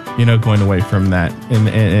or, going away from that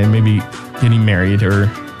and maybe getting married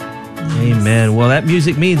or. Amen. Well, that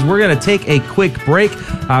music means we're going to take a quick break.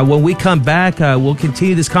 When we come back, we'll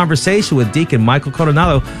continue this conversation with Deacon Michael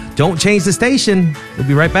Coronado. Don't change the station. We'll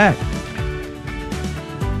be right back.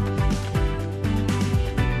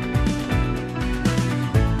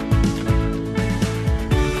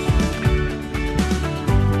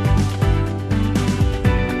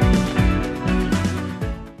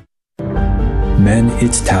 Men,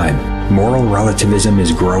 it's time. Moral relativism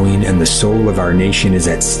is growing and the soul of our nation is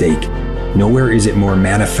at stake. Nowhere is it more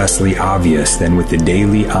manifestly obvious than with the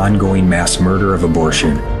daily ongoing mass murder of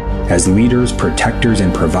abortion. As leaders, protectors,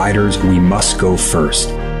 and providers, we must go first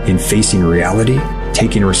in facing reality,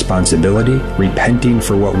 taking responsibility, repenting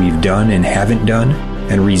for what we've done and haven't done,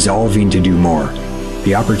 and resolving to do more.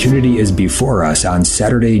 The opportunity is before us on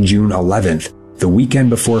Saturday, June 11th, the weekend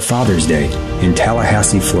before Father's Day, in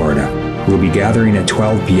Tallahassee, Florida. We'll be gathering at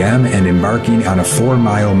 12 p.m. and embarking on a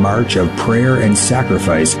 4-mile march of prayer and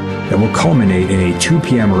sacrifice that will culminate in a 2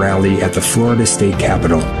 p.m. rally at the Florida State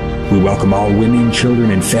Capitol. We welcome all women,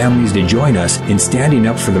 children, and families to join us in standing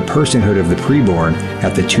up for the personhood of the preborn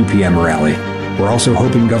at the 2 p.m. rally. We're also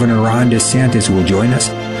hoping Governor Ron DeSantis will join us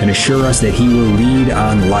and assure us that he will lead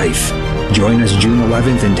on life. Join us June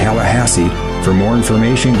 11th in Tallahassee. For more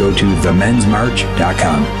information, go to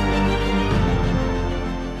themensmarch.com.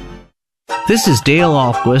 This is Dale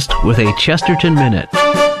Alquist with a Chesterton Minute.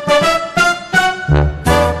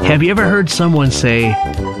 Have you ever heard someone say,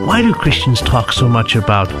 "Why do Christians talk so much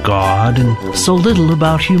about God and so little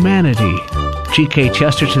about humanity?" G.K.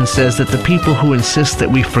 Chesterton says that the people who insist that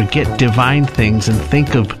we forget divine things and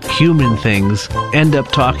think of human things end up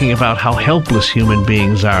talking about how helpless human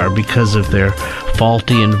beings are because of their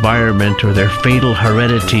faulty environment or their fatal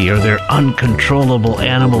heredity or their uncontrollable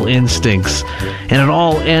animal instincts. And it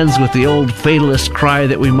all ends with the old fatalist cry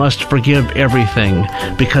that we must forgive everything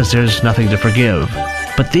because there's nothing to forgive.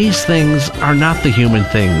 But these things are not the human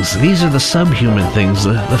things. These are the subhuman things,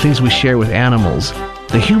 the things we share with animals.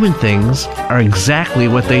 The human things are exactly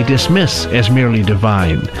what they dismiss as merely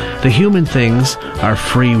divine. The human things are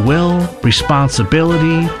free will,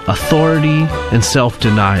 responsibility, authority, and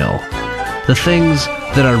self-denial. The things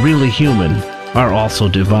that are really human are also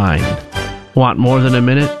divine. Want more than a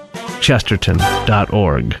minute?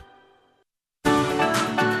 Chesterton.org.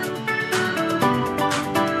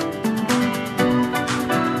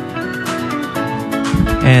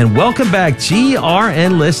 And welcome back,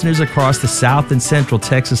 GRN listeners across the South and Central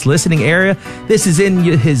Texas listening area. This is In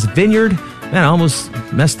His Vineyard. Man, I almost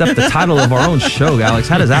messed up the title of our own show, Alex.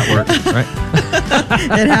 How does that work? Right?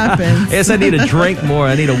 It happens. Yes, I need to drink more.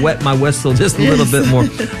 I need to wet my whistle just a little bit more.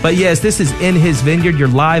 But yes, this is In His Vineyard, your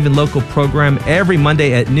live and local program every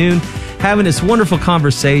Monday at noon. Having this wonderful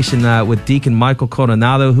conversation with Deacon Michael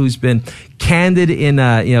Coronado, who's been candid in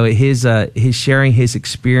his sharing his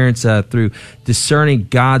experience through discerning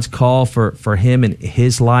God's call for him and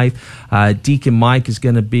his life. Deacon Mike is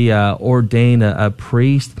going to be ordained a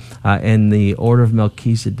priest in the Order of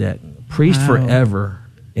Melchizedek, priest forever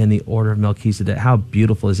in the Order of Melchizedek. How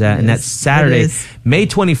beautiful is that? And that's Saturday, May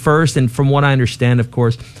 21st. And from what I understand, of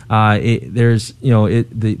course, the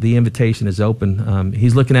invitation is open.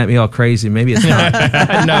 He's looking at me all crazy. Maybe it's not.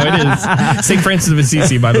 No, it is. St. Francis of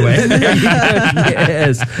Assisi, by the way.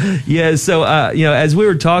 Yes. So, as we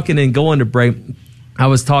were talking and going to break, I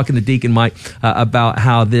was talking to Deacon Mike about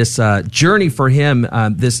how this journey for him,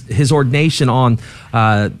 his ordination on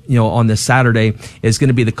this Saturday is going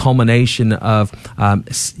to be the culmination of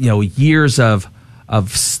years of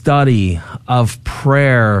study, of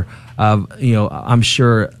prayer, of I'm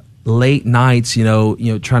sure late nights,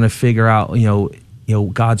 trying to figure out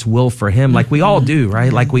God's will for him, like we all do,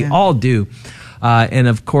 right? Like we all do. And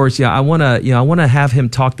of course, I want to have him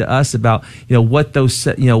talk to us about, what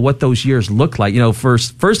those years look like.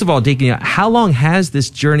 First of all, Deacon, how long has this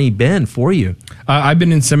journey been for you? I've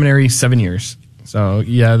been in seminary 7 years. So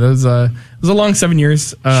yeah, it was a long 7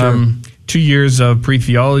 years. Sure. 2 years of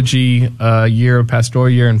pre-theology, a year of pastoral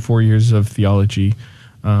year, and 4 years of theology.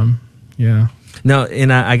 Yeah. No,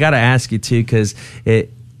 and I got to ask you too, because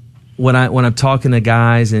when I'm talking to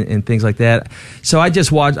guys and things like that. So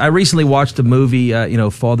I recently watched a movie,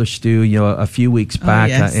 Father Stu, a few weeks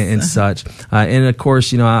back and such. And of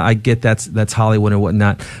course, I get that's Hollywood and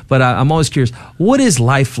whatnot. But I'm always curious, what is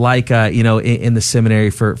life like, in the seminary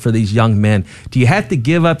for these young men? Do you have to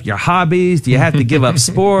give up your hobbies? Do you have to give up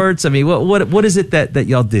sports? I mean, what is it that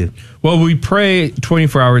y'all do? Well, we pray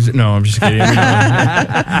 24 hours. No, I'm just kidding.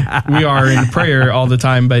 We are in prayer all the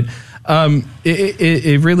time, but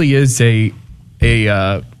it really is a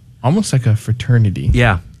almost like a fraternity.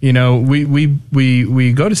 Yeah. We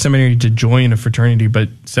go to seminary to join a fraternity, but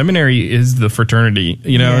seminary is the fraternity,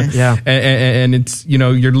 Yes. Yeah. And it's,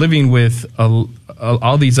 you're living with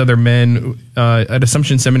all these other men. At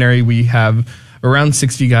Assumption Seminary, we have around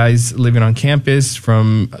 60 guys living on campus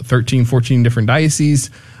from 13, 14 different dioceses.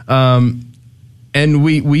 And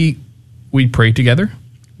we pray together.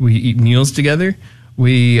 We eat meals together.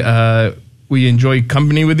 We enjoy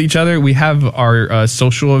company with each other. We have our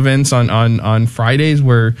social events on Fridays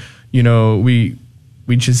where we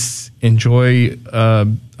just enjoy a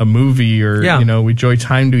movie or we enjoy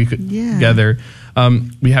time together.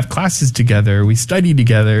 We have classes together. We study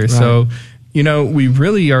together. Right. So we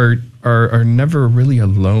really are never really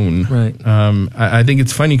alone. Right. I think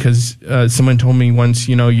it's funny because someone told me once,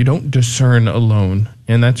 you don't discern alone,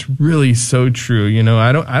 and that's really so true.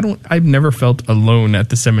 I've never felt alone at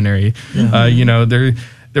the seminary. Mm-hmm.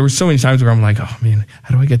 There were so many times where I'm like, oh man,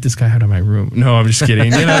 how do I get this guy out of my room? No, I'm just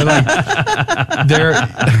kidding.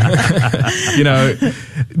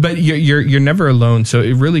 But you're never alone. So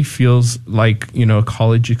it really feels like, a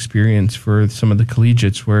college experience for some of the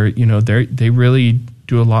collegiates where, they really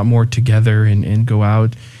do a lot more together and go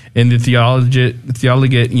out. And the theologate,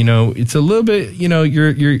 it's a little bit,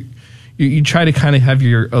 you try to kind of have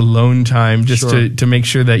your alone time just to make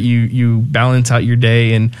sure that you balance out your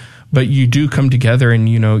day but you do come together and,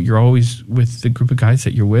 you're always with the group of guys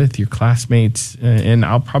that you're with, your classmates. And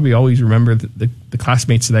I'll probably always remember the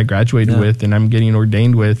classmates that I graduated with and I'm getting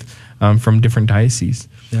ordained with from different dioceses.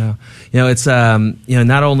 Yeah. It's,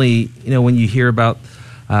 not only, when you hear about,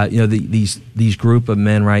 these group of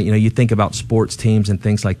men, right? You think about sports teams and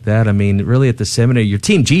things like that. I mean, really at the seminary, you're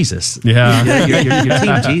Team Jesus. Yeah. you're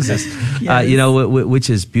Team Jesus, yes. Which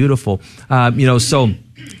is beautiful. So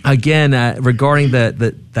again, regarding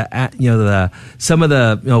the some of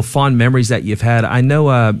the fond memories that you've had, I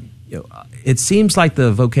know it seems like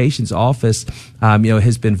the vocations office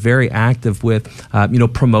has been very active with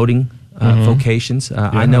promoting vocations.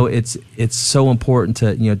 I know it's so important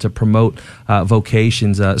to promote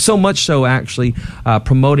vocations. So much so, actually,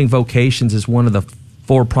 promoting vocations is one of the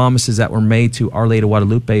 4 promises that were made to Our Lady of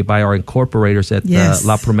Guadalupe by our incorporators at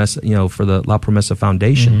La Promesa, for the La Promesa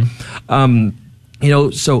Foundation.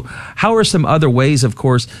 So how are some other ways, of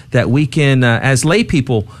course, that we can, as lay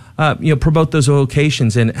people, promote those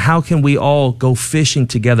vocations, and how can we all go fishing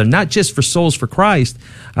together, not just for souls for Christ,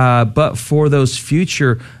 but for those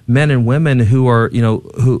future men and women who are,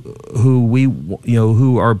 who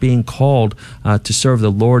are being called to serve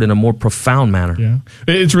the Lord in a more profound manner. Yeah,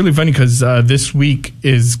 it's really funny because this week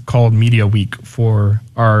is called Media Week for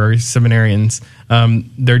our seminarians.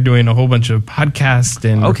 They're doing a whole bunch of podcasts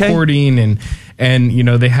and recording and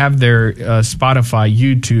they have their Spotify,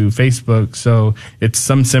 YouTube, Facebook. So it's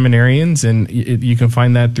some seminarians, and you can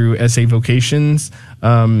find that through SA Vocations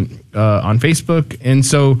on Facebook. And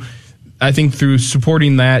so I think through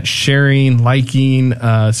supporting that, sharing, liking,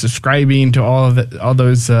 subscribing to all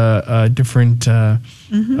those different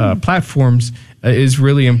platforms is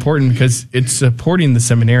really important because it's supporting the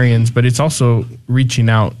seminarians, but it's also reaching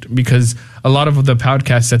out because a lot of the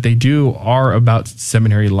podcasts that they do are about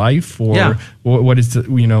seminary life or what is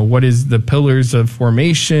the pillars of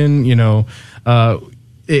formation.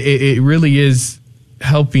 It really is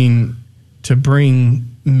helping to bring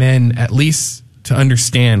men at least to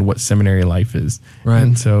understand what seminary life is. Right.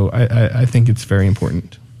 And so I think it's very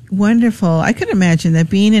important. Wonderful. I could imagine that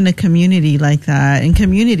being in a community like that,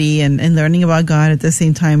 and learning about God at the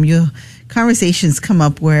same time, conversations come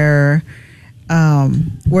up where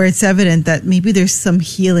it's evident that maybe there's some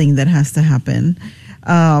healing that has to happen.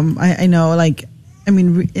 I know,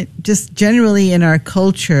 just generally in our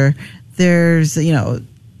culture, there's,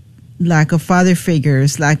 lack of father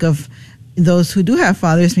figures, lack of those who do have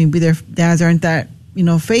fathers. Maybe their dads aren't that,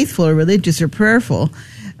 faithful or religious or prayerful.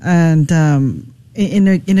 And,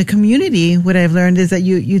 in a community, what I've learned is that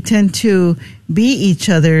you tend to be each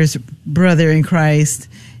other's brother in Christ,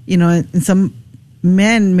 and some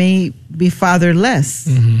men may be fatherless.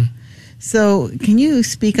 Mm-hmm. So can you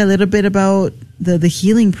speak a little bit about the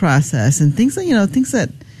healing process and things that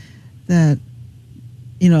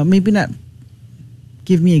maybe not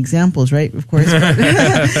give me examples, right? Of course. But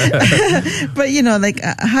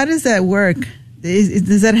how does that work?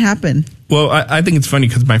 Does that happen? Well, I think it's funny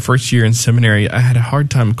because my first year in seminary, I had a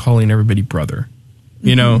hard time calling everybody brother.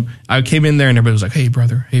 You know, I came in there and everybody was like, hey,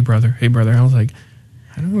 brother, hey, brother, hey, brother. I was like,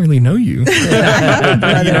 I don't really know you. I'm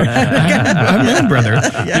my brother.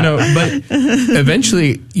 Yeah. But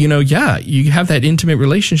eventually, you have that intimate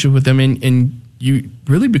relationship with them and you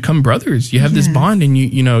really become brothers. You have this bond and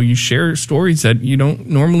you share stories that you don't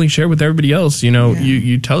normally share with everybody else.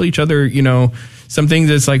 You tell each other, some things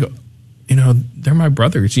that's like, they're my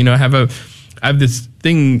brothers. I have this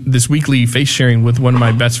thing, this weekly face sharing with one of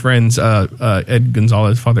my best friends, Ed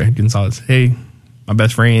Gonzalez, Father Ed Gonzalez. Hey, my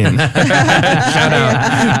best friend. Shout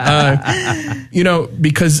out.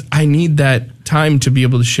 Because I need that time to be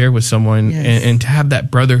able to share with someone and to have that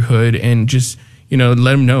brotherhood and just, let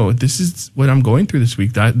them know this is what I'm going through this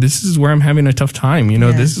week. This is where I'm having a tough time.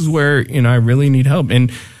 This is where, I really need help.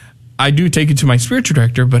 And I do take it to my spiritual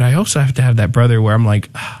director, but I also have to have that brother where I'm like,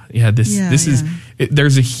 this is,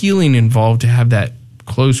 there's a healing involved to have that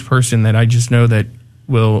close person that I just know that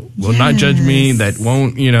will not judge me, that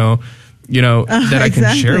won't, that I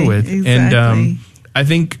can share with. Exactly. And I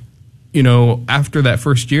think, after that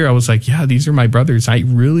first year, I was like, these are my brothers. I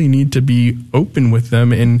really need to be open with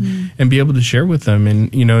them and be able to share with them.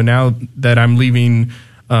 And, now that I'm leaving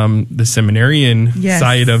the seminarian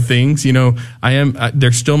side of things,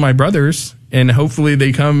 they're still my brothers, and hopefully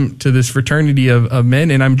they come to this fraternity of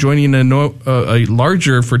men, and I'm joining a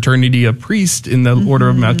larger fraternity of priests in the Order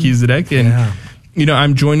of Melchizedek. And,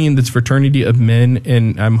 I'm joining this fraternity of men,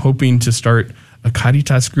 and I'm hoping to start a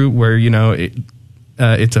Caritas group where,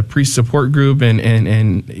 it's a priest support group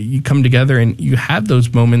and you come together and you have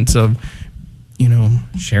those moments of,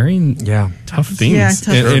 sharing tough things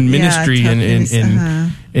in ministry and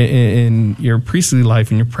in your priestly life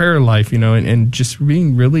and your prayer life, and just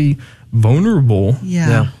being really vulnerable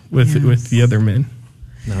with the other men.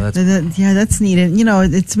 No, that's neat. And,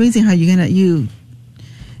 it's amazing how you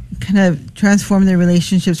kind of transform their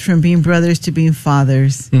relationships from being brothers to being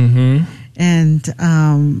fathers. Mm-hmm. And,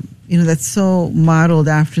 that's so modeled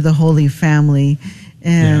after the Holy Family.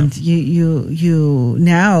 And you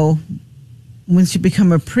now, once you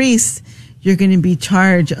become a priest, you're going to be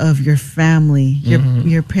charge of your family,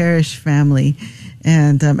 your parish family,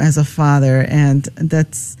 and as a father, and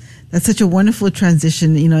that's such a wonderful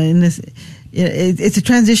transition. In this, it's a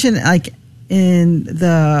transition like in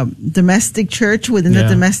the domestic church, within the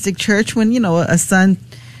domestic church, when a son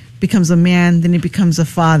becomes a man, then he becomes a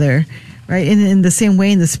father, right? And in the same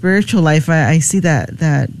way, in the spiritual life, I see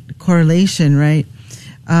that correlation, right?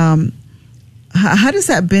 How does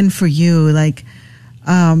that been for you? Like,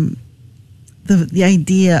 the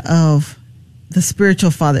idea of the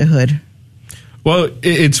spiritual fatherhood. Well,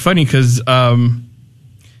 it's funny because, my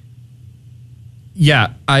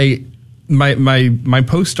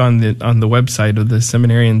post on the website of the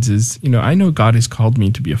seminarians is, I know God has called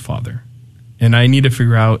me to be a father, and I need to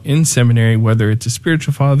figure out in seminary whether it's a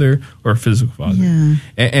spiritual father or a physical father. Yeah.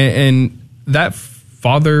 And that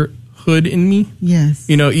fatherhood in me,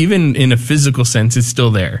 even in a physical sense, is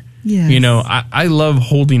still there. Yes. I love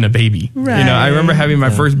holding a baby. Right. I remember having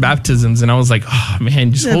my first baptisms, and I was like, oh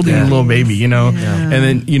man, just holding a little baby, And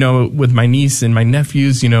then, with my niece and my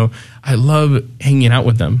nephews, I love hanging out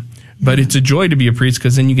with them. But it's a joy to be a priest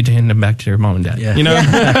because then you get to hand them back to your mom and dad. Yeah.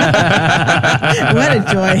 What a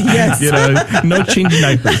joy! Yes. No changing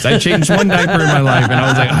diapers. I changed one diaper in my life, and I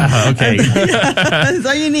was like, okay. That's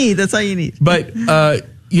all you need. That's all you need. But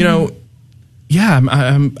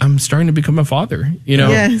I'm starting to become a father.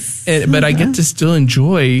 Yes. But I get to still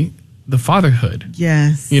enjoy the fatherhood.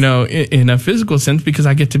 Yes. In a physical sense, because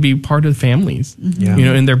I get to be part of families.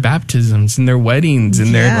 In their baptisms, in their weddings,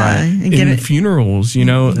 in their funerals.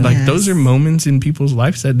 Like those are moments in people's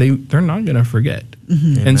lives that they're not going to forget.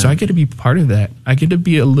 Mm-hmm. And so I get to be part of that. I get to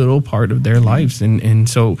be a little part of their lives, and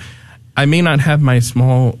so I may not have my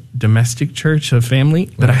small domestic church of family,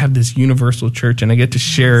 but I have this universal church, and I get to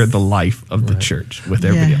share the life of the church with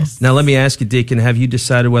everybody else. Now, let me ask you, Deacon, have you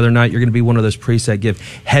decided whether or not you're going to be one of those priests that give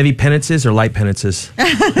heavy penances or light penances? You're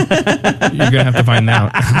going to have to find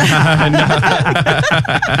out.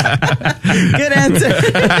 Good answer.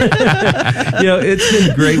 It's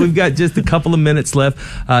been great. We've got just a couple of minutes left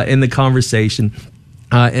in the conversation.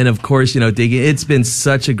 And of course, Deacon, it's been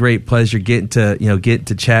such a great pleasure getting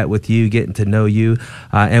to chat with you, getting to know you.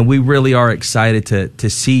 And we really are excited to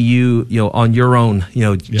see you, on your own,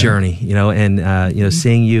 journey, and,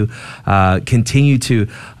 seeing you, continue to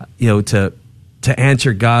to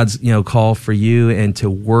answer God's, call for you and to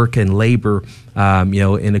work and labor,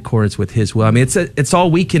 in accordance with His will. I mean, it's all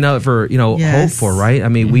we can ever, hope for, right? I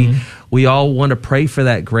mean, we all want to pray for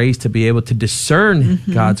that grace to be able to discern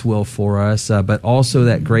God's will for us, but also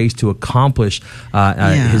that grace to accomplish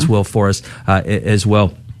His will for us as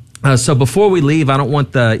well. So before we leave, I don't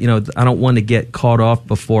want I don't want to get caught off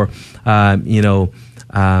before, the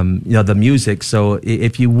music. So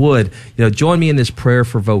if you would, join me in this prayer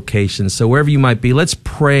for vocations. So wherever you might be, let's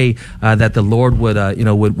pray that the Lord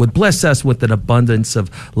would bless us with an abundance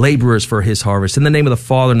of laborers for His harvest. In the name of the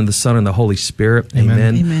Father and of the Son and the Holy Spirit.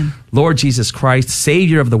 Amen. Amen. Lord Jesus Christ,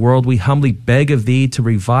 Savior of the world, we humbly beg of Thee to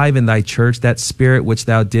revive in Thy church that Spirit which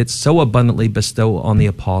Thou didst so abundantly bestow on the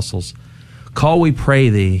apostles. Call, we pray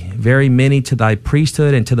Thee, very many to Thy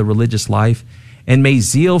priesthood and to the religious life, and may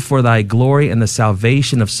zeal for Thy glory and the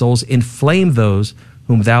salvation of souls inflame those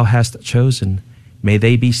whom Thou hast chosen. May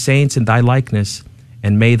they be saints in Thy likeness,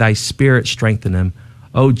 and may Thy Spirit strengthen them.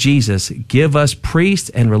 O Jesus, give us priests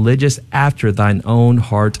and religious after Thine own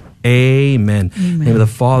heart. Amen. In the name of the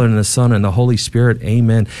Father and the Son and the Holy Spirit.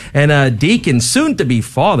 Amen. And Deacon, soon to be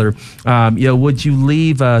Father, would you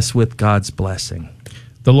leave us with God's blessing?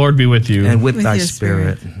 The Lord be with you. And with Thy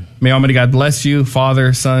Spirit. May Almighty God bless you,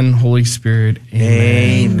 Father, Son, Holy Spirit.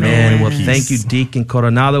 Amen. Well, thank you, Deacon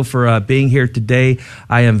Coronado, for being here today.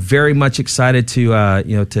 I am very much excited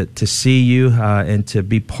to see you and to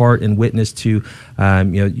be part and witness to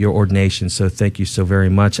your ordination. So thank you so very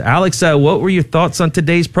much, Alex. What were your thoughts on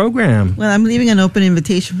today's program? Well, I'm leaving an open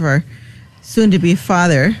invitation for our soon-to-be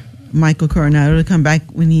father, Michael Coronado, to come back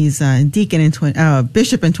when he's deacon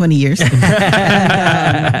bishop in 20 years.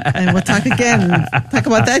 And we'll talk again, talk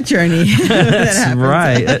about that journey. That's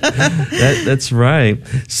right. That's right.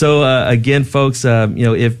 So again, folks,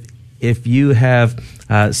 if you have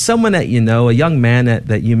someone that a young man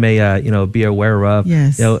that you may be aware of,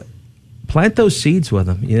 yes. Plant those seeds with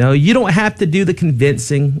them. You don't have to do the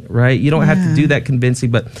convincing, right? You don't have to do that convincing,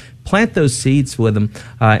 but plant those seeds with them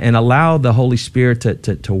and allow the Holy Spirit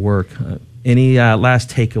to work. Any last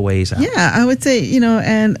takeaways? Alex? Yeah, I would say,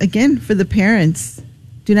 and again, for the parents,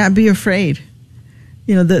 do not be afraid.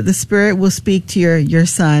 The Spirit will speak to your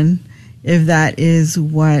son if that is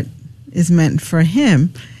what is meant for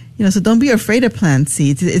him. So don't be afraid to plant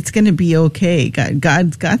seeds. It's going to be okay.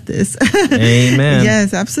 God's got this. Amen.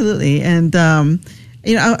 Yes, absolutely. And,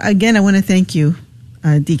 again, I want to thank you,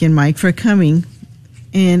 Deacon Mike, for coming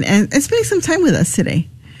and spending some time with us today.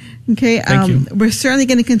 Okay. Thank you. We're certainly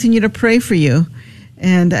going to continue to pray for you.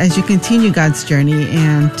 And as you continue God's journey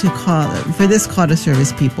and for this call to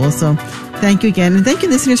service people. So thank you again. And thank you,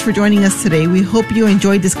 listeners, for joining us today. We hope you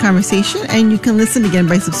enjoyed this conversation, and you can listen again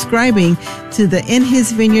by subscribing to the In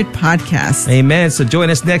His Vineyard podcast. Amen. So join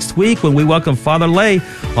us next week when we welcome Father Lay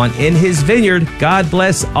on In His Vineyard. God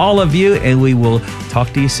bless all of you, and we will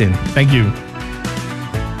talk to you soon. Thank you.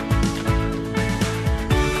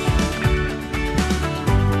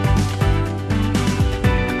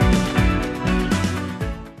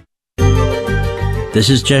 This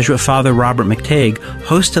is Jesuit Father Robert McTague,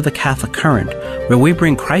 host of the Catholic Current, where we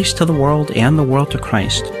bring Christ to the world and the world to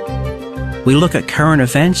Christ. We look at current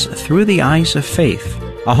events through the eyes of faith.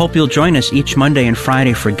 I hope you'll join us each Monday and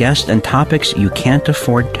Friday for guests and topics you can't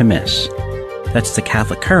afford to miss. That's the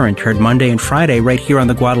Catholic Current, heard Monday and Friday right here on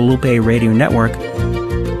the Guadalupe Radio Network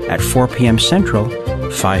at 4 p.m. Central,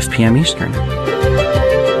 5 p.m. Eastern.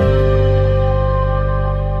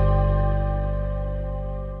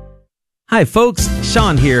 Hi folks,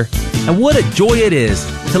 Sean here, and what a joy it is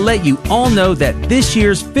to let you all know that this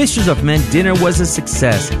year's Fishers of Men dinner was a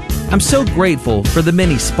success. I'm so grateful for the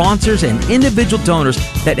many sponsors and individual donors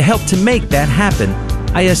that helped to make that happen.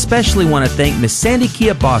 I especially want to thank Miss Sandy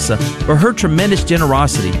Kiabasa for her tremendous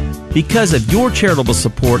generosity. Because of your charitable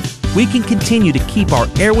support, we can continue to keep our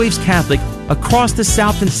Airwaves Catholic across the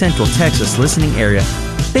South and Central Texas listening area.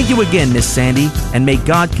 Thank you again, Miss Sandy, and may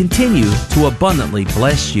God continue to abundantly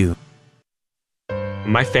bless you.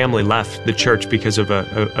 My family left the church because of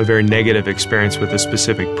a very negative experience with a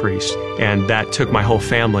specific priest, and that took my whole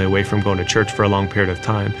family away from going to church for a long period of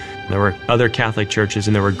time. There were other Catholic churches,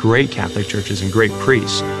 and there were great Catholic churches and great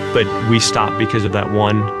priests, but we stopped because of that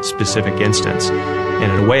one specific instance.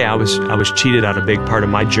 And in a way, I was cheated out a big part of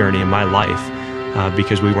my journey in my life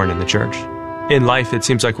because we weren't in the church. In life, it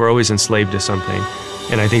seems like we're always enslaved to something.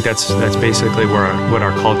 And I think that's basically what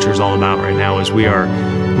our culture is all about right now, is we are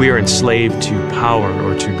enslaved to power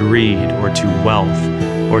or to greed or to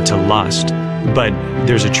wealth or to lust. But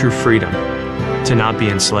there's a true freedom to not be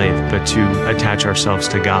enslaved, but to attach ourselves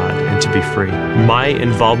to God and to be free. My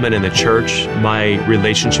involvement in the church, my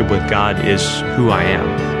relationship with God is who I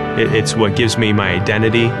am. It's what gives me my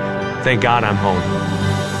identity. Thank God I'm home.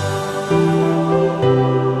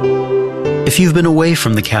 If you've been away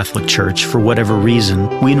from the Catholic Church for whatever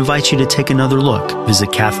reason, we invite you to take another look. Visit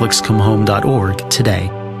CatholicsComeHome.org today.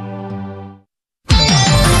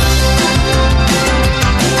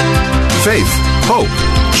 Faith, hope,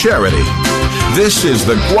 charity. This is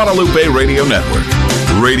the Guadalupe Radio Network.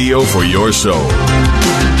 Radio for your soul.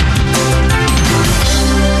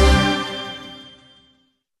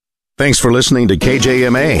 Thanks for listening to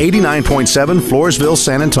KJMA 89.7 Floresville,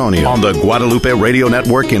 San Antonio on the Guadalupe Radio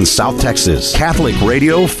Network in South Texas. Catholic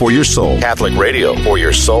radio for your soul. Catholic radio for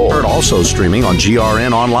your soul. Heard also streaming on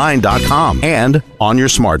grnonline.com and on your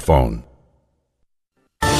smartphone.